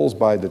behind the polls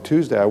by the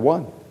Tuesday. I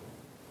won.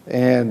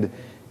 And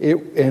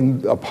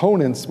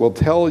opponents will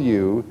tell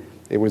you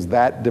it was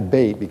that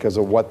debate because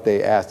of what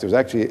they asked. It was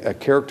actually a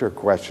character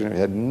question. It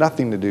had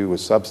nothing to do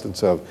with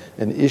substance of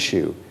an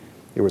issue.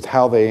 It was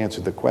how they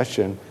answered the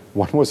question.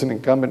 One was an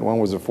incumbent, one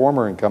was a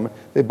former incumbent.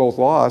 They both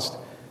lost,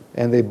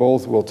 and they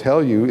both will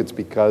tell you it's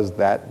because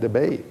that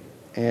debate.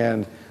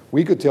 And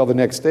we could tell the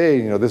next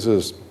day, this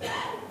is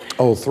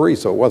 03,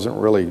 so it wasn't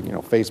really,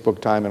 Facebook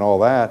time and all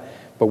that,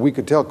 but we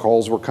could tell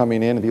calls were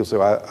coming in, and people say,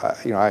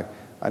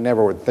 I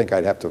never would think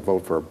I'd have to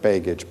vote for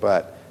Begich,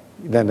 but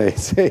then they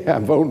say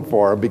I'm voting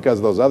for him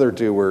because those other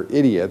two were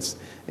idiots,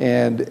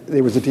 and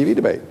there was a TV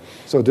debate.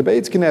 So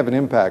debates can have an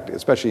impact,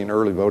 especially in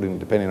early voting,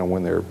 depending on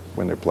when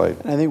they're played.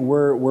 And I think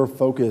we're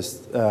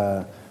focused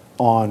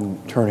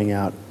on turning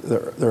out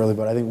the early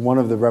vote. I think one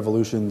of the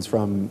revolutions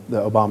from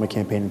the Obama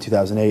campaign in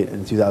 2008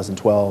 and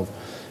 2012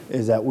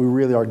 is that we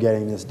really are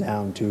getting this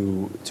down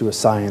to a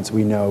science.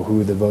 We know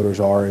who the voters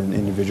are in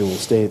individual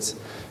states,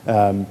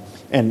 and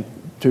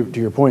to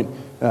your point.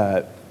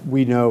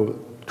 We know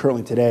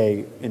currently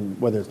today, in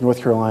whether it's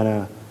North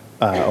Carolina,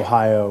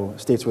 Ohio,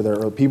 states where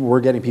there are people,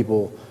 we're getting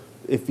people,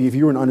 if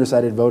you were an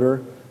undecided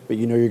voter, but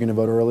you're going to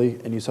vote early,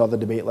 and you saw the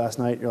debate last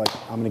night, you're like,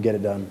 I'm going to get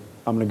it done.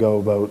 I'm going to go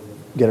vote,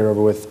 get it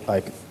over with,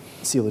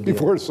 seal the deal.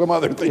 Before some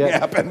other thing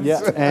happens. Yeah,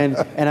 and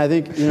I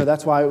think,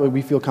 that's why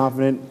we feel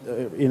confident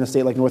in a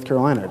state like North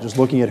Carolina. Just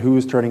looking at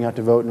who's turning out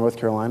to vote in North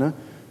Carolina,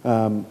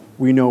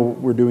 we know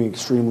we're doing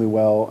extremely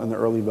well in the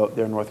early vote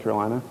there in North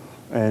Carolina.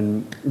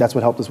 And that's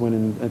what helped us win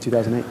in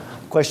 2008.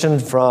 Question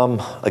from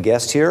a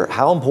guest here.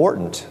 How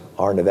important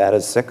are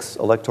Nevada's 6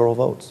 electoral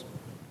votes?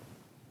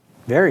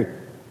 Very.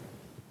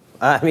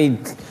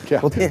 I'm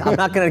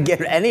not going to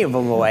give any of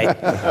them away.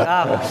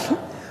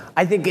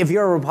 I think if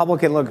you're a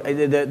Republican, look,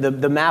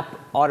 the map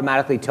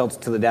automatically tilts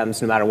to the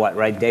Dems no matter what,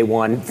 right? Day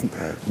one.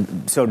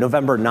 So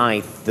November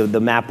 9th,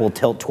 the map will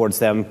tilt towards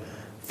them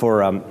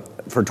for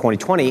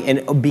 2020.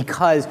 And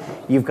because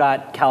you've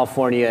got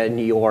California,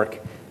 New York,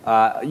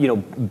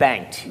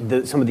 banked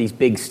some of these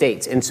big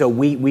states, and so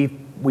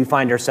we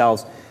find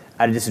ourselves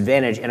at a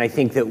disadvantage. And I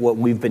think that what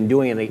we've been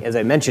doing, and as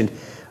I mentioned,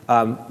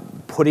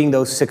 putting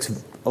those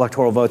 6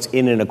 electoral votes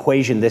in an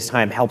equation this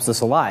time helps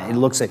us a lot. You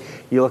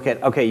look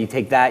at okay, you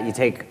take that, you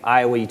take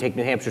Iowa, you take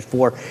New Hampshire's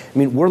 4.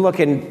 We're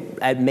looking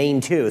at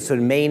Maine too. So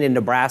Maine and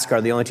Nebraska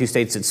are the only 2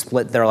 states that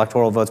split their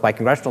electoral votes by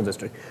congressional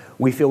district.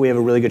 We feel we have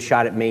a really good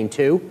shot at Maine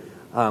too.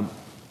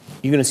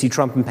 You're going to see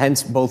Trump and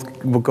Pence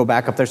both will go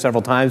back up there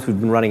several times. We've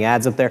been running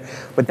ads up there,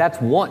 but that's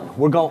one.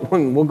 We'll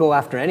go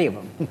after any of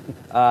them.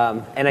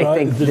 And I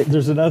think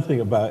there's another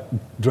thing about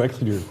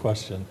directly to your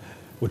question,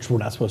 which we're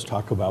not supposed to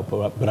talk about,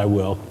 but I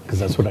will because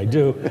that's what I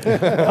do.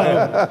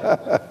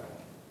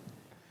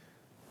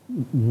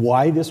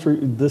 Why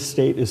this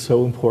state is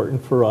so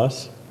important for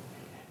us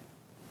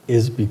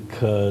is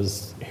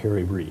because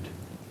Harry Reid.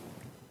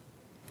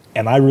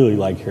 And I really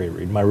like Harry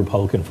Reid. My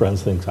Republican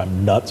friends think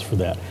I'm nuts for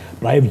that.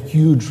 But I have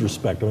huge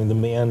respect. The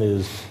man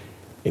is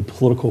a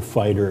political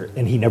fighter,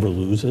 and he never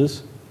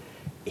loses.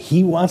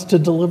 He wants to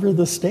deliver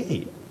the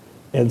state.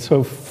 And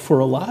so for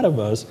a lot of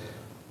us,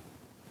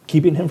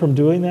 keeping him from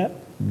doing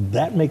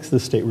that makes the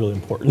state really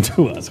important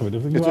to us. If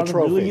we want to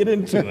really get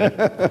into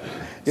it.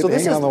 So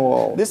this on the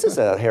wall. This is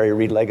a Harry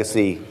Reid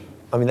legacy.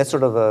 That's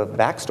sort of a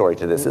backstory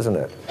to this, isn't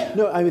it?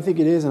 No, I think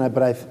it is,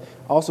 but I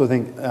also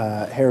think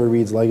Harry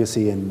Reid's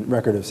legacy and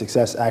record of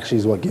success actually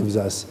is what gives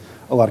us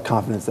a lot of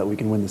confidence that we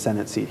can win the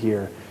Senate seat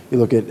here. You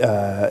look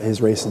at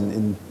his race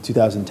in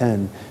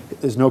 2010,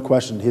 there's no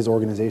question his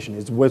organization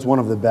was one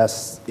of the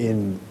best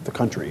in the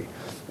country.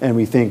 And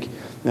we think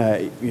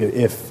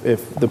if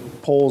the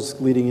polls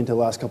leading into the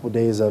last couple of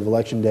days of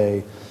Election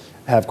Day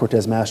have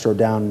Cortez Masto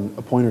down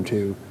a point or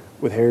two,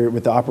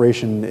 with the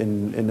operation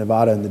in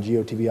Nevada and the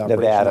GOTV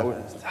operation.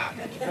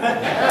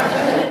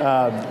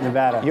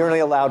 Nevada. You're only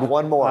allowed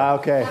one more.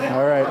 Okay,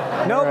 all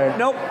right.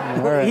 Nope.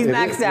 Right. He's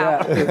maxed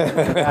out.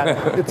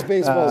 Yeah. It's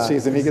baseball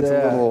season. He gets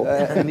a little.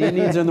 And the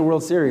Indians are in the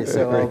World Series,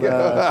 so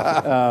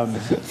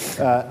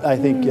I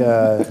think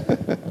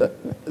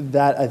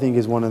that I think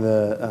is one of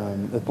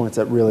the points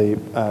that really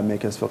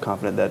make us feel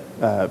confident that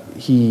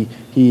he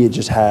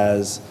just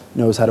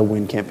knows how to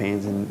win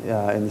campaigns in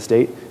the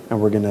state, and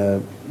we're going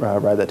to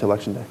ride that to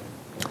Election Day.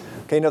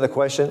 Okay, another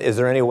question. Is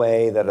there any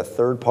way that a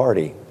third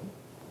party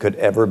could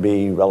ever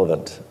be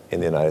relevant in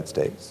the United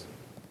States?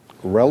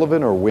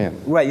 Relevant or win?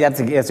 Right,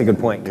 that's a good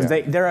point, because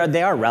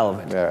they are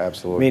relevant. Yeah,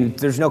 absolutely. I mean,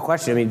 there's no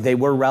question. I mean, they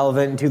were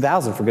relevant in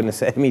 2000, for goodness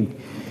sake. I mean,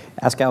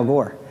 ask Al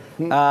Gore.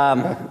 They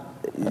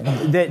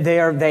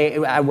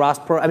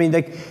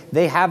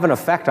have an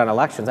effect on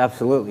elections,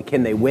 absolutely.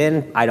 Can they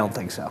win? I don't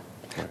think so.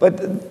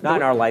 But not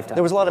in our lifetime.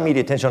 There was a lot of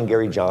media attention on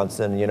Gary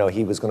Johnson. You know,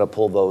 he was going to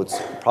pull votes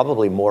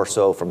probably more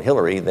so from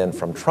Hillary than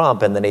from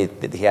Trump, and then he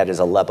had his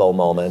Aleppo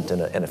moment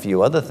and a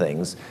few other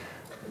things.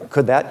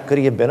 Could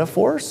he have been a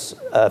force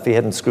if he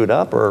hadn't screwed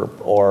up,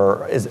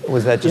 or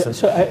was that just?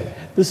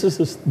 This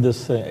is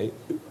this thing.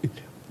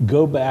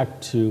 Go back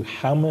to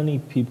how many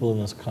people in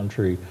this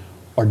country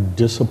are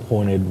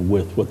disappointed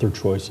with what their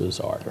choices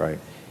are. Right.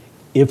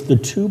 If the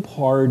two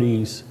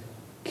parties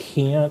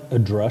can't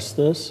address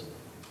this,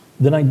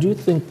 then I do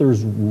think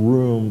there's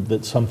room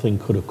that something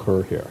could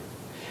occur here.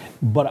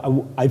 But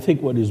I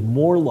think what is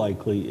more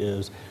likely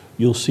is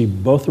you'll see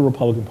both the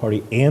Republican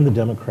Party and the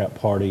Democrat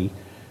Party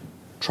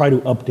try to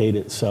update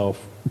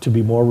itself to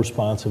be more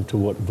responsive to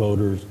what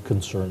voters'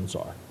 concerns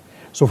are.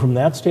 So from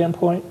that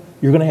standpoint,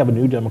 you're going to have a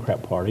new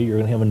Democrat Party, you're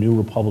going to have a new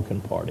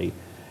Republican Party,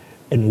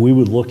 and we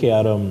would look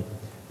at them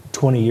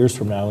 20 years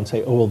from now and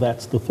say, oh, well,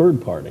 that's the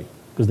third party,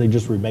 because they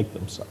just remake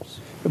themselves.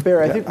 But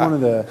Barry, I think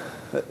one of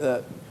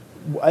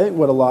I think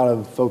what a lot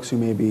of folks who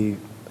maybe,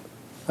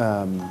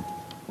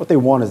 what they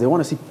want is they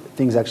want to see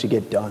things actually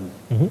get done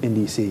in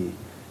D.C.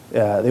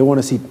 They want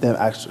to see them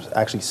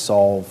actually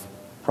solve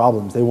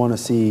problems. They want to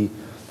see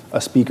a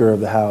Speaker of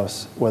the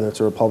House, whether it's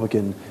a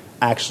Republican,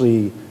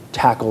 actually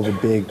tackle the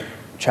big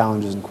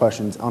challenges and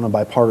questions on a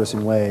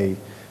bipartisan way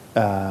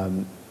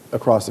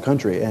across the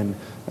country. And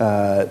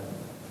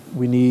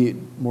we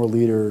need more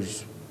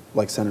leaders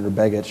like Senator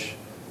Begich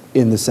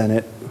in the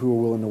Senate who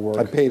are willing to work.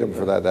 I paid him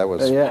for that. That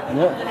was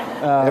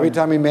every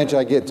time he mentioned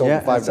I get told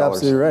him $5. That's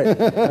absolutely right.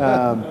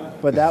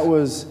 But that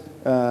was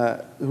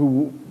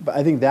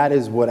I think that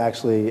is what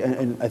actually,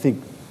 and I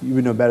think you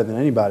would know better than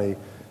anybody.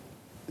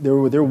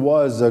 There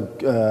was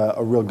a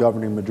real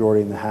governing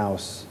majority in the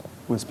House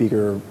when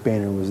Speaker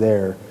Boehner was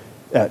there.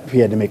 He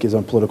had to make his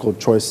own political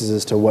choices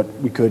as to what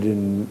we could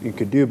and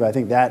could do. But I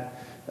think that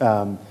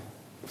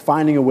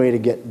finding a way to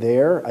get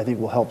there, I think,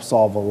 will help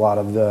solve a lot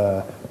of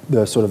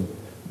the sort of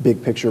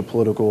big picture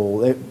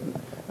political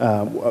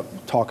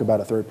talk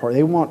about a third party.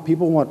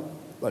 People want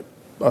like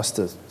us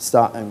to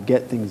stop and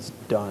get things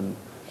done,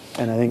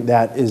 and I think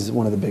that is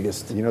one of the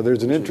biggest. You know,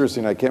 there's an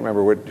interesting. I can't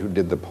remember who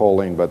did the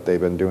polling, but they've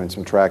been doing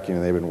some tracking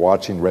and they've been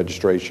watching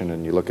registration.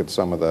 And you look at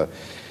some of the,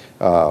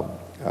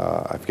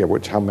 I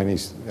forget how many.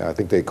 I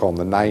think they call them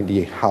the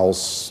 90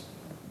 House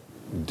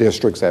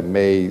districts that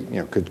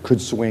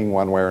could swing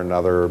one way or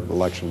another,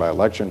 election by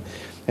election.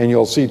 And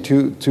you'll see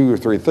two or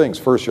three things.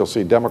 First, you'll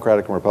see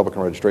Democratic and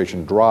Republican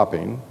registration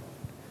dropping,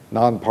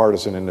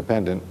 nonpartisan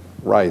independent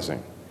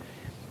rising.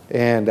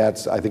 And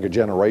that's, I think, a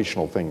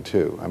generational thing,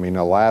 too. I mean, in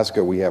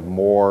Alaska, we have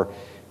more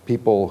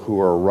people who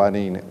are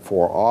running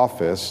for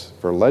office,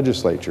 for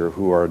legislature,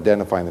 who are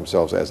identifying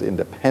themselves as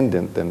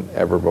independent than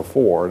ever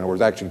before. In other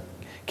words, actually,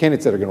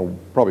 candidates that are going to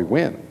probably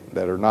win,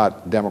 that are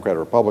not Democrat or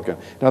Republican.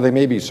 Now, they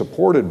may be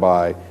supported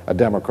by a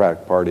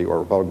Democratic Party or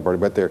Republican Party,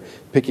 but they're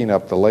picking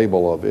up the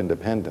label of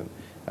independent.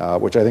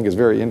 Which I think is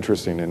very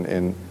interesting,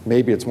 and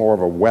maybe it's more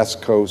of a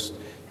West Coast,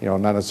 not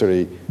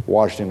necessarily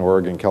Washington,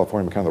 Oregon,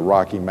 California, but kind of the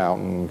Rocky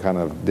Mountain kind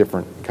of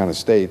different kind of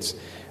states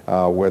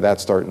where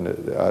that's starting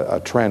a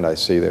trend I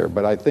see there.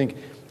 But I think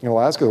in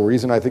Alaska, the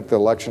reason I think the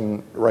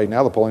election right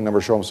now, the polling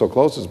numbers show them so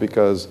close is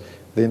because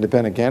the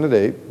independent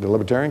candidate, the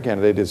Libertarian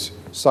candidate, is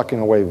sucking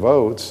away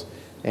votes,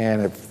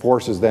 and it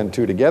forces then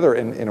two together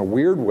in a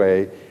weird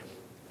way.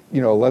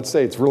 Let's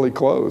say it's really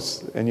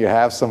close, and you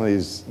have some of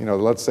these,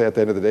 let's say at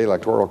the end of the day,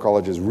 Electoral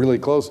College is really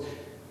close.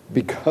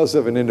 Because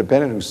of an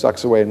independent who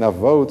sucks away enough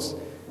votes,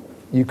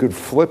 you could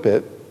flip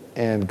it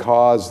and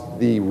cause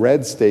the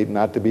red state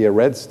not to be a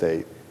red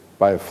state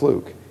by a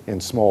fluke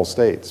in small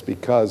states,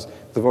 because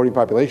the voting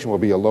population will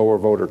be a lower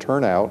voter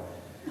turnout.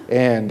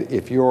 And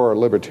if you're a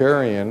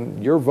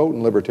libertarian, you're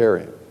voting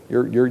libertarian.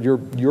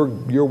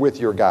 You're with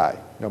your guy,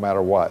 no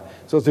matter what.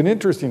 So it's an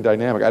interesting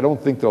dynamic. I don't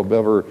think they'll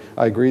ever.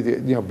 I agree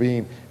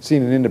that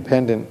seeing an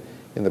independent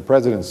in the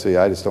presidency,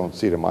 I just don't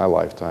see it in my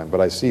lifetime. But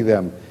I see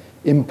them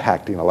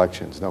impacting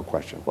elections, no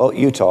question. Well,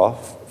 Utah,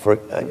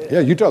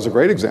 Utah's a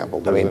great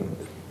example. I mean,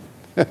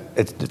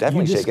 it's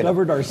definitely you shaken up.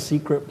 discovered our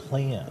secret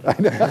plan.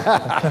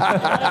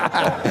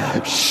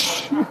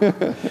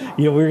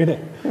 We're gonna.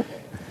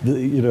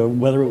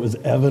 Whether it was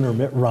Evan or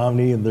Mitt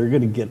Romney, and they're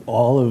going to get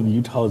all of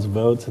Utah's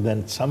votes, and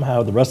then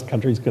somehow the rest of the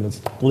country is going to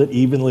split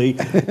evenly,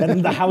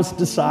 and the House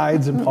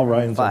decides, and Paul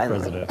Ryan's our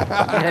president.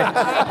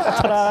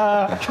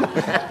 Ta-da!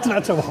 It's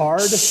not so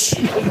hard.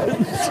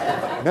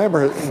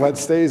 Remember, what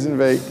stays in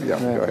Vegas. Yeah,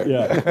 go ahead.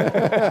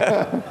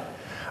 Yeah.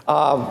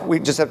 We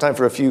just have time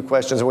for a few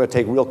questions. We're going to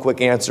take real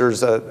quick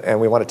answers, and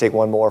we want to take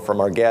one more from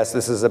our guest.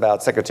 This is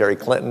about Secretary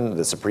Clinton,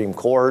 the Supreme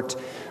Court.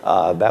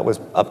 That was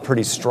a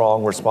pretty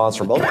strong response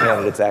from both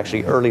candidates,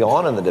 actually, early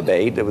on in the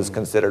debate. It was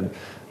considered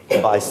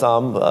by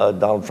some,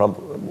 Donald Trump,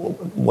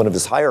 one of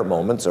his higher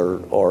moments,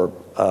 or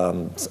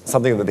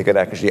something that they could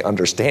actually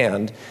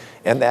understand,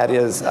 and that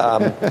is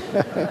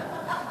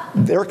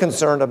they're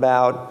concerned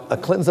about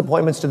Clinton's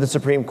appointments to the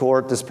Supreme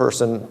Court. This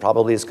person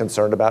probably is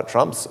concerned about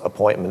Trump's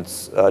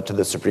appointments to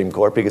the Supreme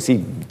Court, because he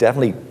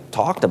definitely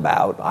talked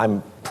about,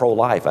 I'm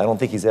pro-life. I don't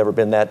think he's ever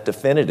been that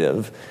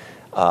definitive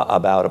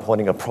about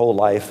appointing a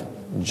pro-life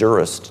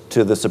jurist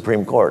to the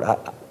Supreme Court.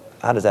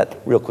 How does that,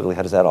 real quickly,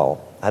 how did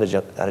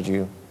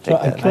you take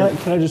that?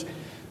 Can I just,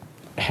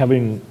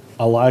 having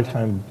a lot of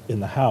time in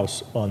the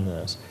House on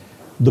this,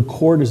 the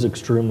court is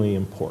extremely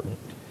important.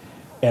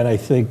 And I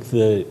think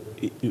the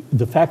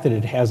fact that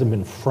it hasn't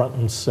been front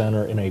and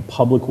center in a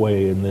public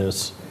way in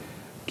this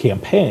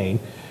campaign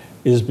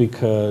is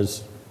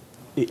because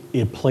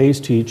it plays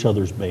to each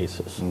other's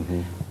bases.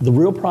 Mm-hmm. The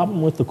real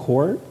problem with the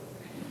court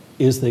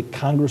is that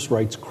Congress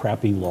writes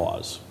crappy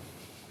laws.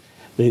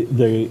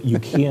 You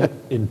can't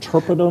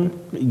interpret them.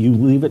 You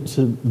leave it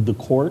to the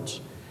courts.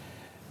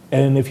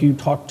 And if you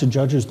talk to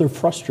judges, they're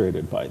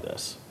frustrated by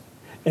this.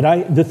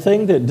 And the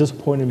thing that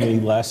disappointed me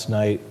last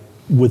night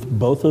with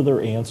both of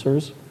their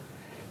answers,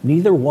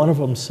 neither one of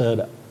them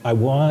said, I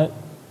want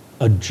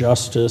a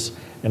justice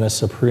and a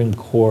Supreme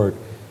Court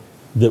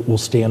that will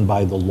stand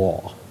by the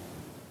law.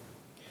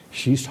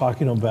 She's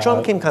talking about...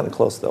 Trump came kind of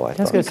close, though, I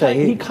thought.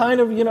 He kind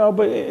of,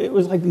 but it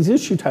was like these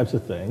issue types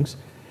of things.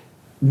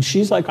 And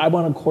she's like, I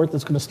want a court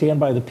that's going to stand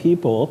by the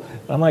people.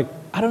 And I'm like,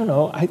 I don't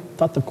know. I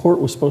thought the court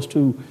was supposed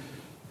to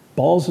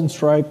balls and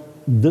strike.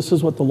 This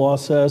is what the law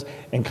says.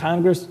 And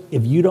Congress,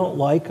 if you don't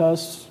like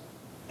us,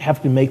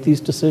 have to make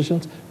these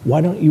decisions,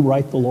 why don't you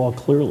write the law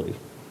clearly?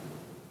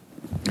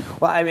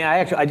 Well, I mean,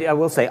 I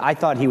will say, I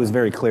thought he was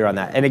very clear on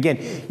that. And again,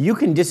 you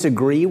can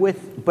disagree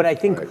with, but I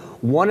think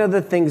one of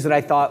the things that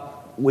I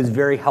thought was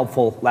very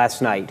helpful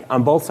last night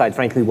on both sides,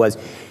 frankly, was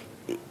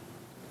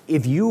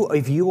if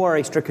you are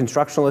a strict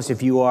constructionalist,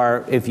 if you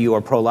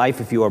are pro-life,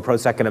 if you are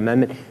pro-Second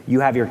Amendment, you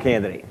have your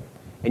candidate,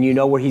 and you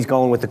know where he's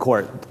going with the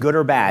court, good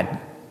or bad.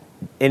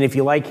 And if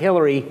you like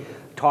Hillary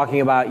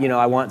talking about,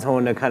 I want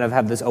someone to kind of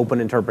have this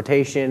open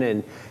interpretation,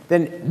 and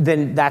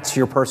then that's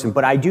your person.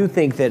 But I do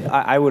think that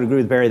I would agree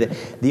with Barry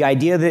that the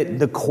idea that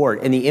the court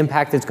and the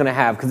impact it's going to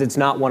have, because it's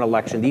not one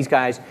election, these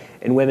guys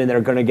and women that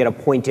are going to get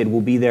appointed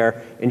will be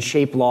there and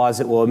shape laws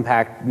that will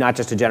impact not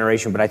just a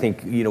generation, but I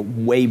think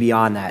way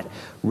beyond that.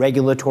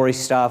 Regulatory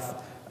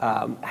stuff,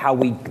 how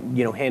we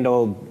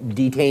handle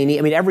detainee,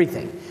 I mean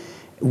everything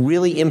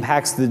really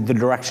impacts the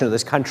direction of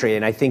this country,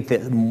 and I think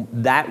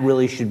that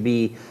really should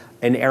be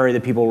an area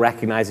that people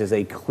recognize as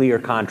a clear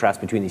contrast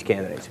between these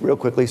candidates. Real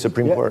quickly,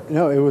 Supreme Court.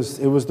 No, it was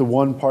the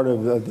one part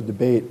of the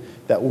debate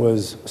that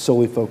was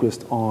solely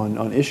focused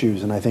on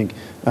issues, and I think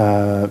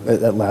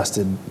that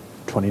lasted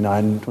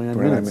 29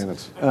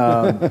 minutes.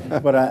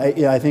 But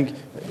I think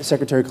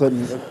Secretary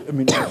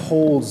Clinton,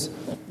 holds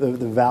the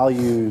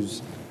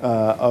values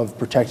of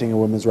protecting a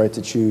woman's right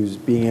to choose,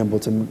 being able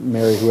to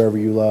marry whoever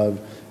you love,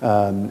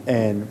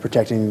 and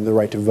protecting the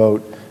right to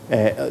vote.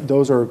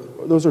 Those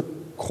are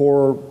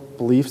core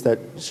beliefs that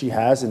she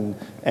has, and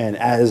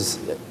as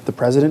the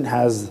president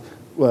has,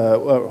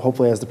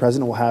 hopefully as the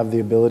president will have the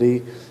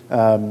ability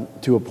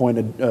to appoint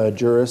a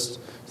jurist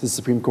to the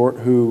Supreme Court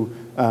who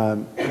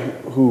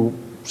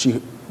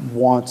she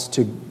wants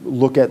to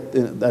look at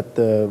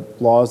the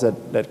laws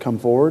that come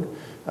forward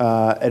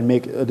and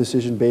make a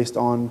decision based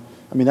on.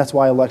 I mean, that's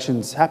why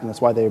elections happen.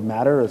 That's why they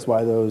matter. That's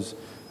why those,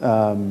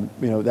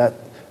 that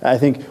I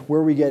think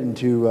where we get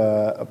into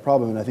a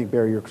problem, and I think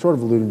Barry, you're sort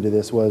of alluding to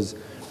this, was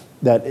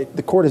that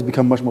the court has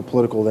become much more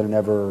political than it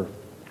ever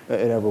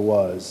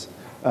was,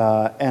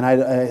 and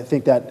I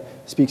think that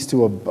speaks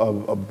to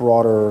a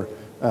broader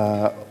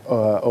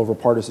over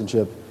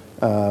partisanship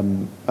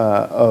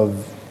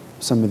of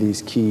some of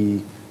these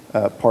key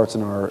parts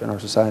in our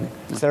society.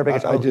 Senator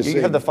Begich, you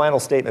have the final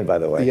statement, by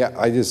the way. Yeah,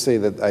 I just say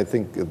that I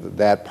think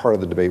that part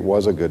of the debate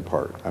was a good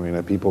part. I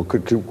mean, people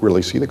could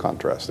really see the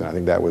contrast, and I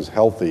think that was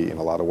healthy in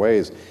a lot of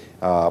ways.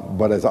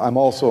 But I'm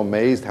also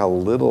amazed how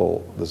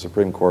little the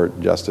Supreme Court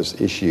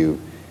justice issue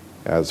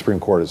the Supreme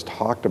Court has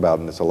talked about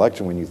in this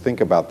election when you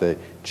think about the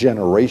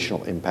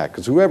generational impact.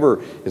 Because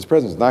whoever is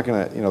president is not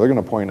going to, they're going to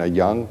appoint a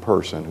young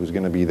person who's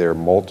going to be there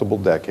multiple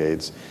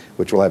decades,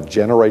 which will have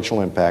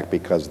generational impact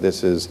because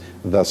this is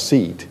the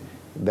seat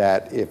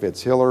that if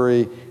it's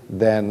Hillary,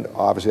 then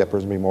obviously that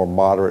person will be more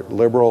moderate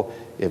liberal.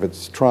 If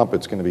it's Trump,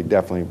 it's going to be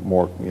definitely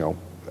more,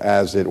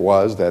 as it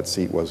was, that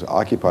seat was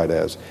occupied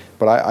as.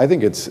 But I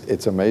think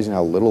it's amazing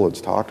how little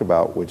it's talked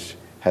about, which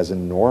has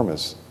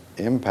enormous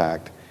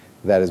impact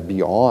that is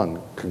beyond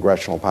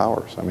congressional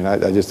powers. I mean,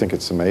 I just think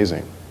it's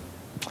amazing.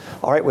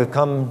 All right, we've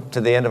come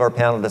to the end of our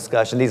panel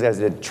discussion. These guys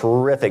did a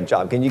terrific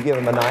job. Can you give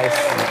them a nice...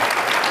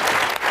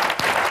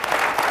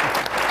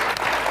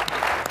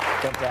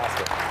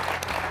 Fantastic.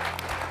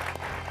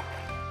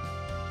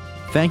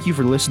 Thank you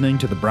for listening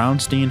to the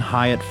Brownstein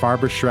Hyatt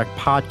Farber Schreck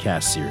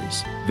podcast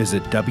series.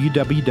 Visit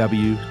www.bhfs.com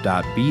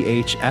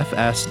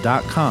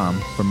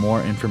for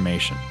more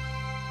information.